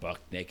you were buck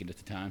naked at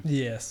the time?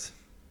 Yes.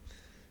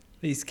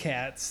 These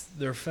cats,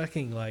 they're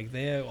fucking like,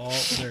 they're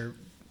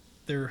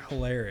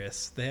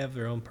hilarious. They have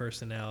their own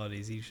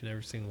personalities, each and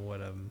every single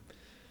one of them.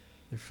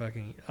 They're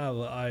fucking,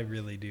 I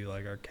really do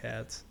like our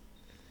cats.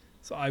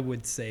 So I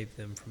would save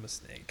them from a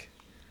snake.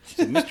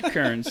 So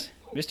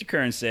Mr.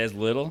 Kearns says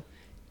Little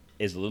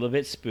is a little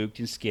bit spooked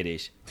and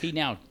skittish. He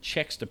now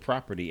checks the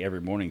property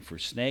every morning for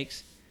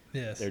snakes.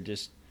 Yes. They're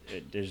just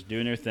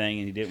doing their thing,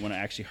 and he didn't want to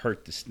actually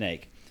hurt the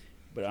snake.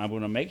 But I'm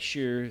going to make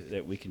sure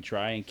that we can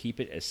try and keep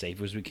it as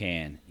safe as we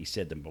can. He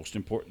said the most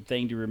important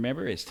thing to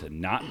remember is to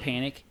not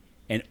panic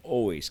and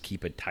always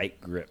keep a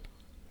tight grip.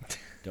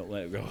 Don't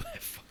let it go of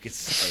that fucking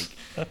snake.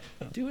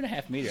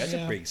 2.5 meters. That's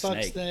a big fuck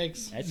snake.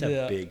 Snakes. That's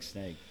a big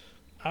snake.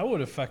 I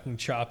would have fucking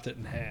chopped it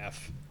in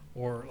half,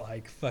 or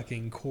like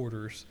fucking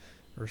quarters,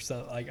 or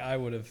something. Like I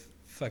would have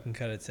fucking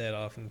cut its head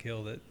off and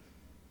killed it.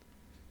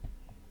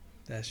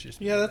 That's just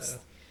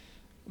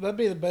that'd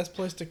be the best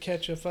place to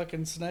catch a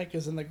fucking snake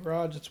is in the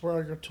garage. It's where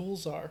all your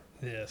tools are.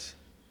 Yes.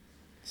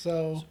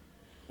 So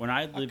When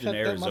I lived cut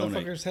in Arizona,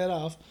 that motherfucker's head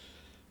off.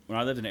 when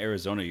I lived in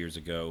Arizona years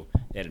ago,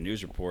 they had a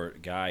news report. A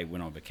guy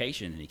went on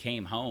vacation and he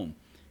came home,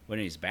 went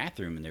in his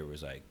bathroom, and there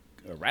was like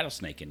a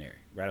rattlesnake in there.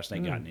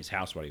 Rattlesnake got in his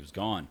house while he was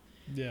gone.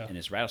 Yeah. And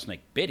this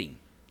rattlesnake bit him.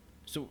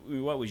 So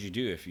what would you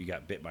do if you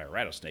got bit by a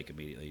rattlesnake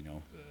immediately? You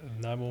know,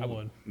 I 911.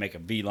 would make a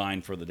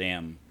beeline for the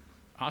damn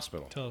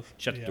hospital.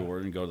 Shut the door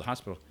and go to the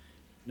hospital.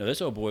 No,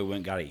 this old boy went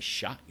and got a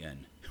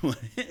shotgun. Went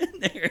in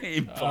there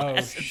and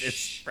blasted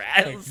this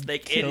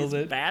rattlesnake in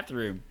his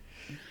bathroom.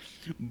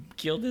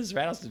 Killed this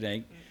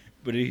rattlesnake,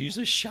 but he used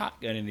a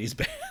shotgun in his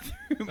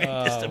bathroom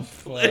and just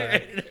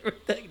obliterated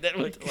everything. Then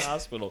went to the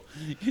hospital.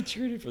 He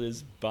treated for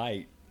this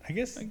bite. I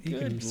guess you Good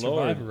can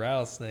Lord. survive a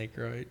rattlesnake,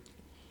 right?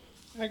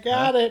 I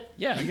got it.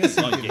 Yeah, I guess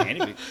you get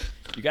antivenom.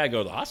 You gotta go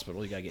to the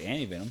hospital. You gotta get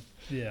antivenom.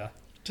 Yeah.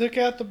 Took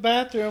out the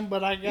bathroom,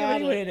 but I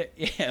got it.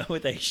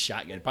 With a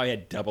shotgun. Probably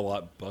had double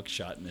up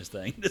buckshot in this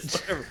thing.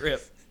 Just let it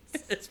rip.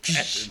 This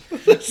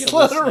bastard. Just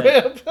let it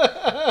rip.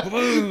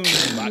 Boom!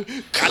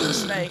 Got the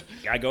snake.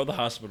 Gotta go to the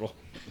hospital.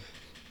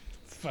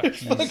 Fuck you,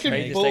 Fucking snake.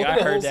 Craziest bullet thing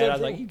I heard holes that, I was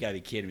everywhere. like, you gotta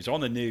be kidding me. It's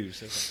on the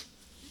news. I was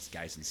like, this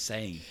guy's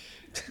insane.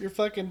 Your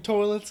fucking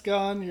toilet's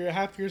gone.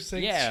 Half your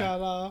sink's Yeah.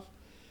 shot off.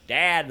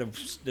 Dad,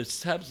 the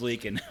tub's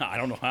leaking. I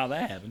don't know how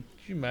that happened.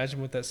 Can you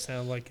imagine what that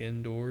sounded like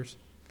indoors?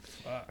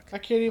 Fuck. I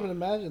can't even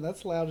imagine.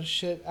 That's loud as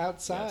shit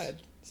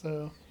outside.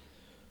 So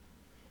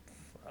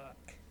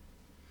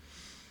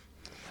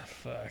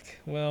Fuck.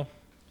 Well,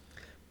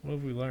 what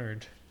have we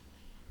learned?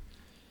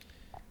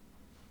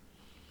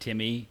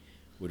 Timmy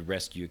would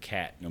rescue a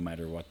cat no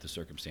matter what the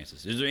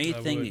circumstances. Is there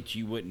anything would. that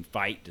you wouldn't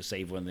fight to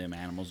save one of them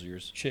animals of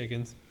yours?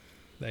 Chickens.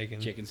 Bacon.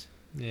 Chickens?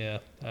 Yeah.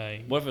 I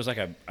ain't. What if it was like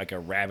a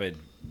rabid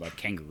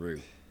kangaroo?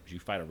 Would you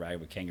fight a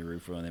rabid kangaroo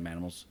for one of them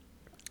animals?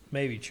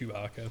 Maybe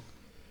Chewbacca.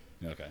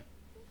 Okay.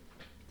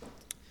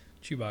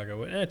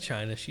 Chewbacca.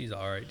 China, she's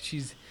all right.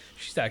 She's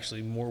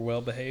actually more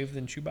well behaved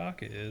than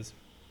Chewbacca is.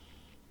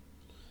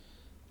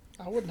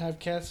 I wouldn't have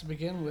cats to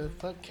begin with.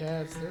 Fuck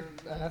cats. They're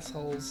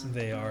assholes.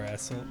 They are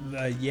assholes.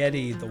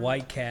 Yeti, the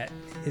white cat,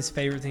 his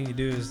favorite thing to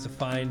do is to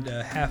find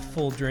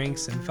half-full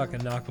drinks and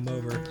fucking knock them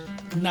over.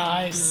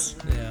 Nice.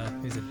 Yeah,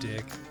 he's a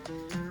dick.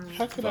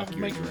 How could Fuck I your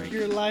make drink.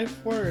 your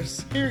life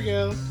worse? Here we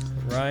go.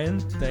 Ryan,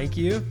 thank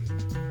you.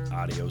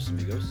 Adios,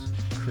 amigos.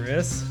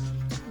 Chris,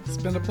 It's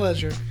been a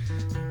pleasure.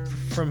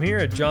 from here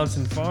at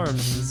Johnson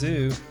Farms, the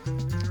zoo,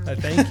 I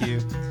thank you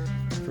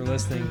for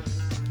listening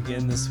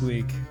again this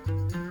week.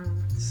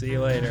 See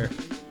you later.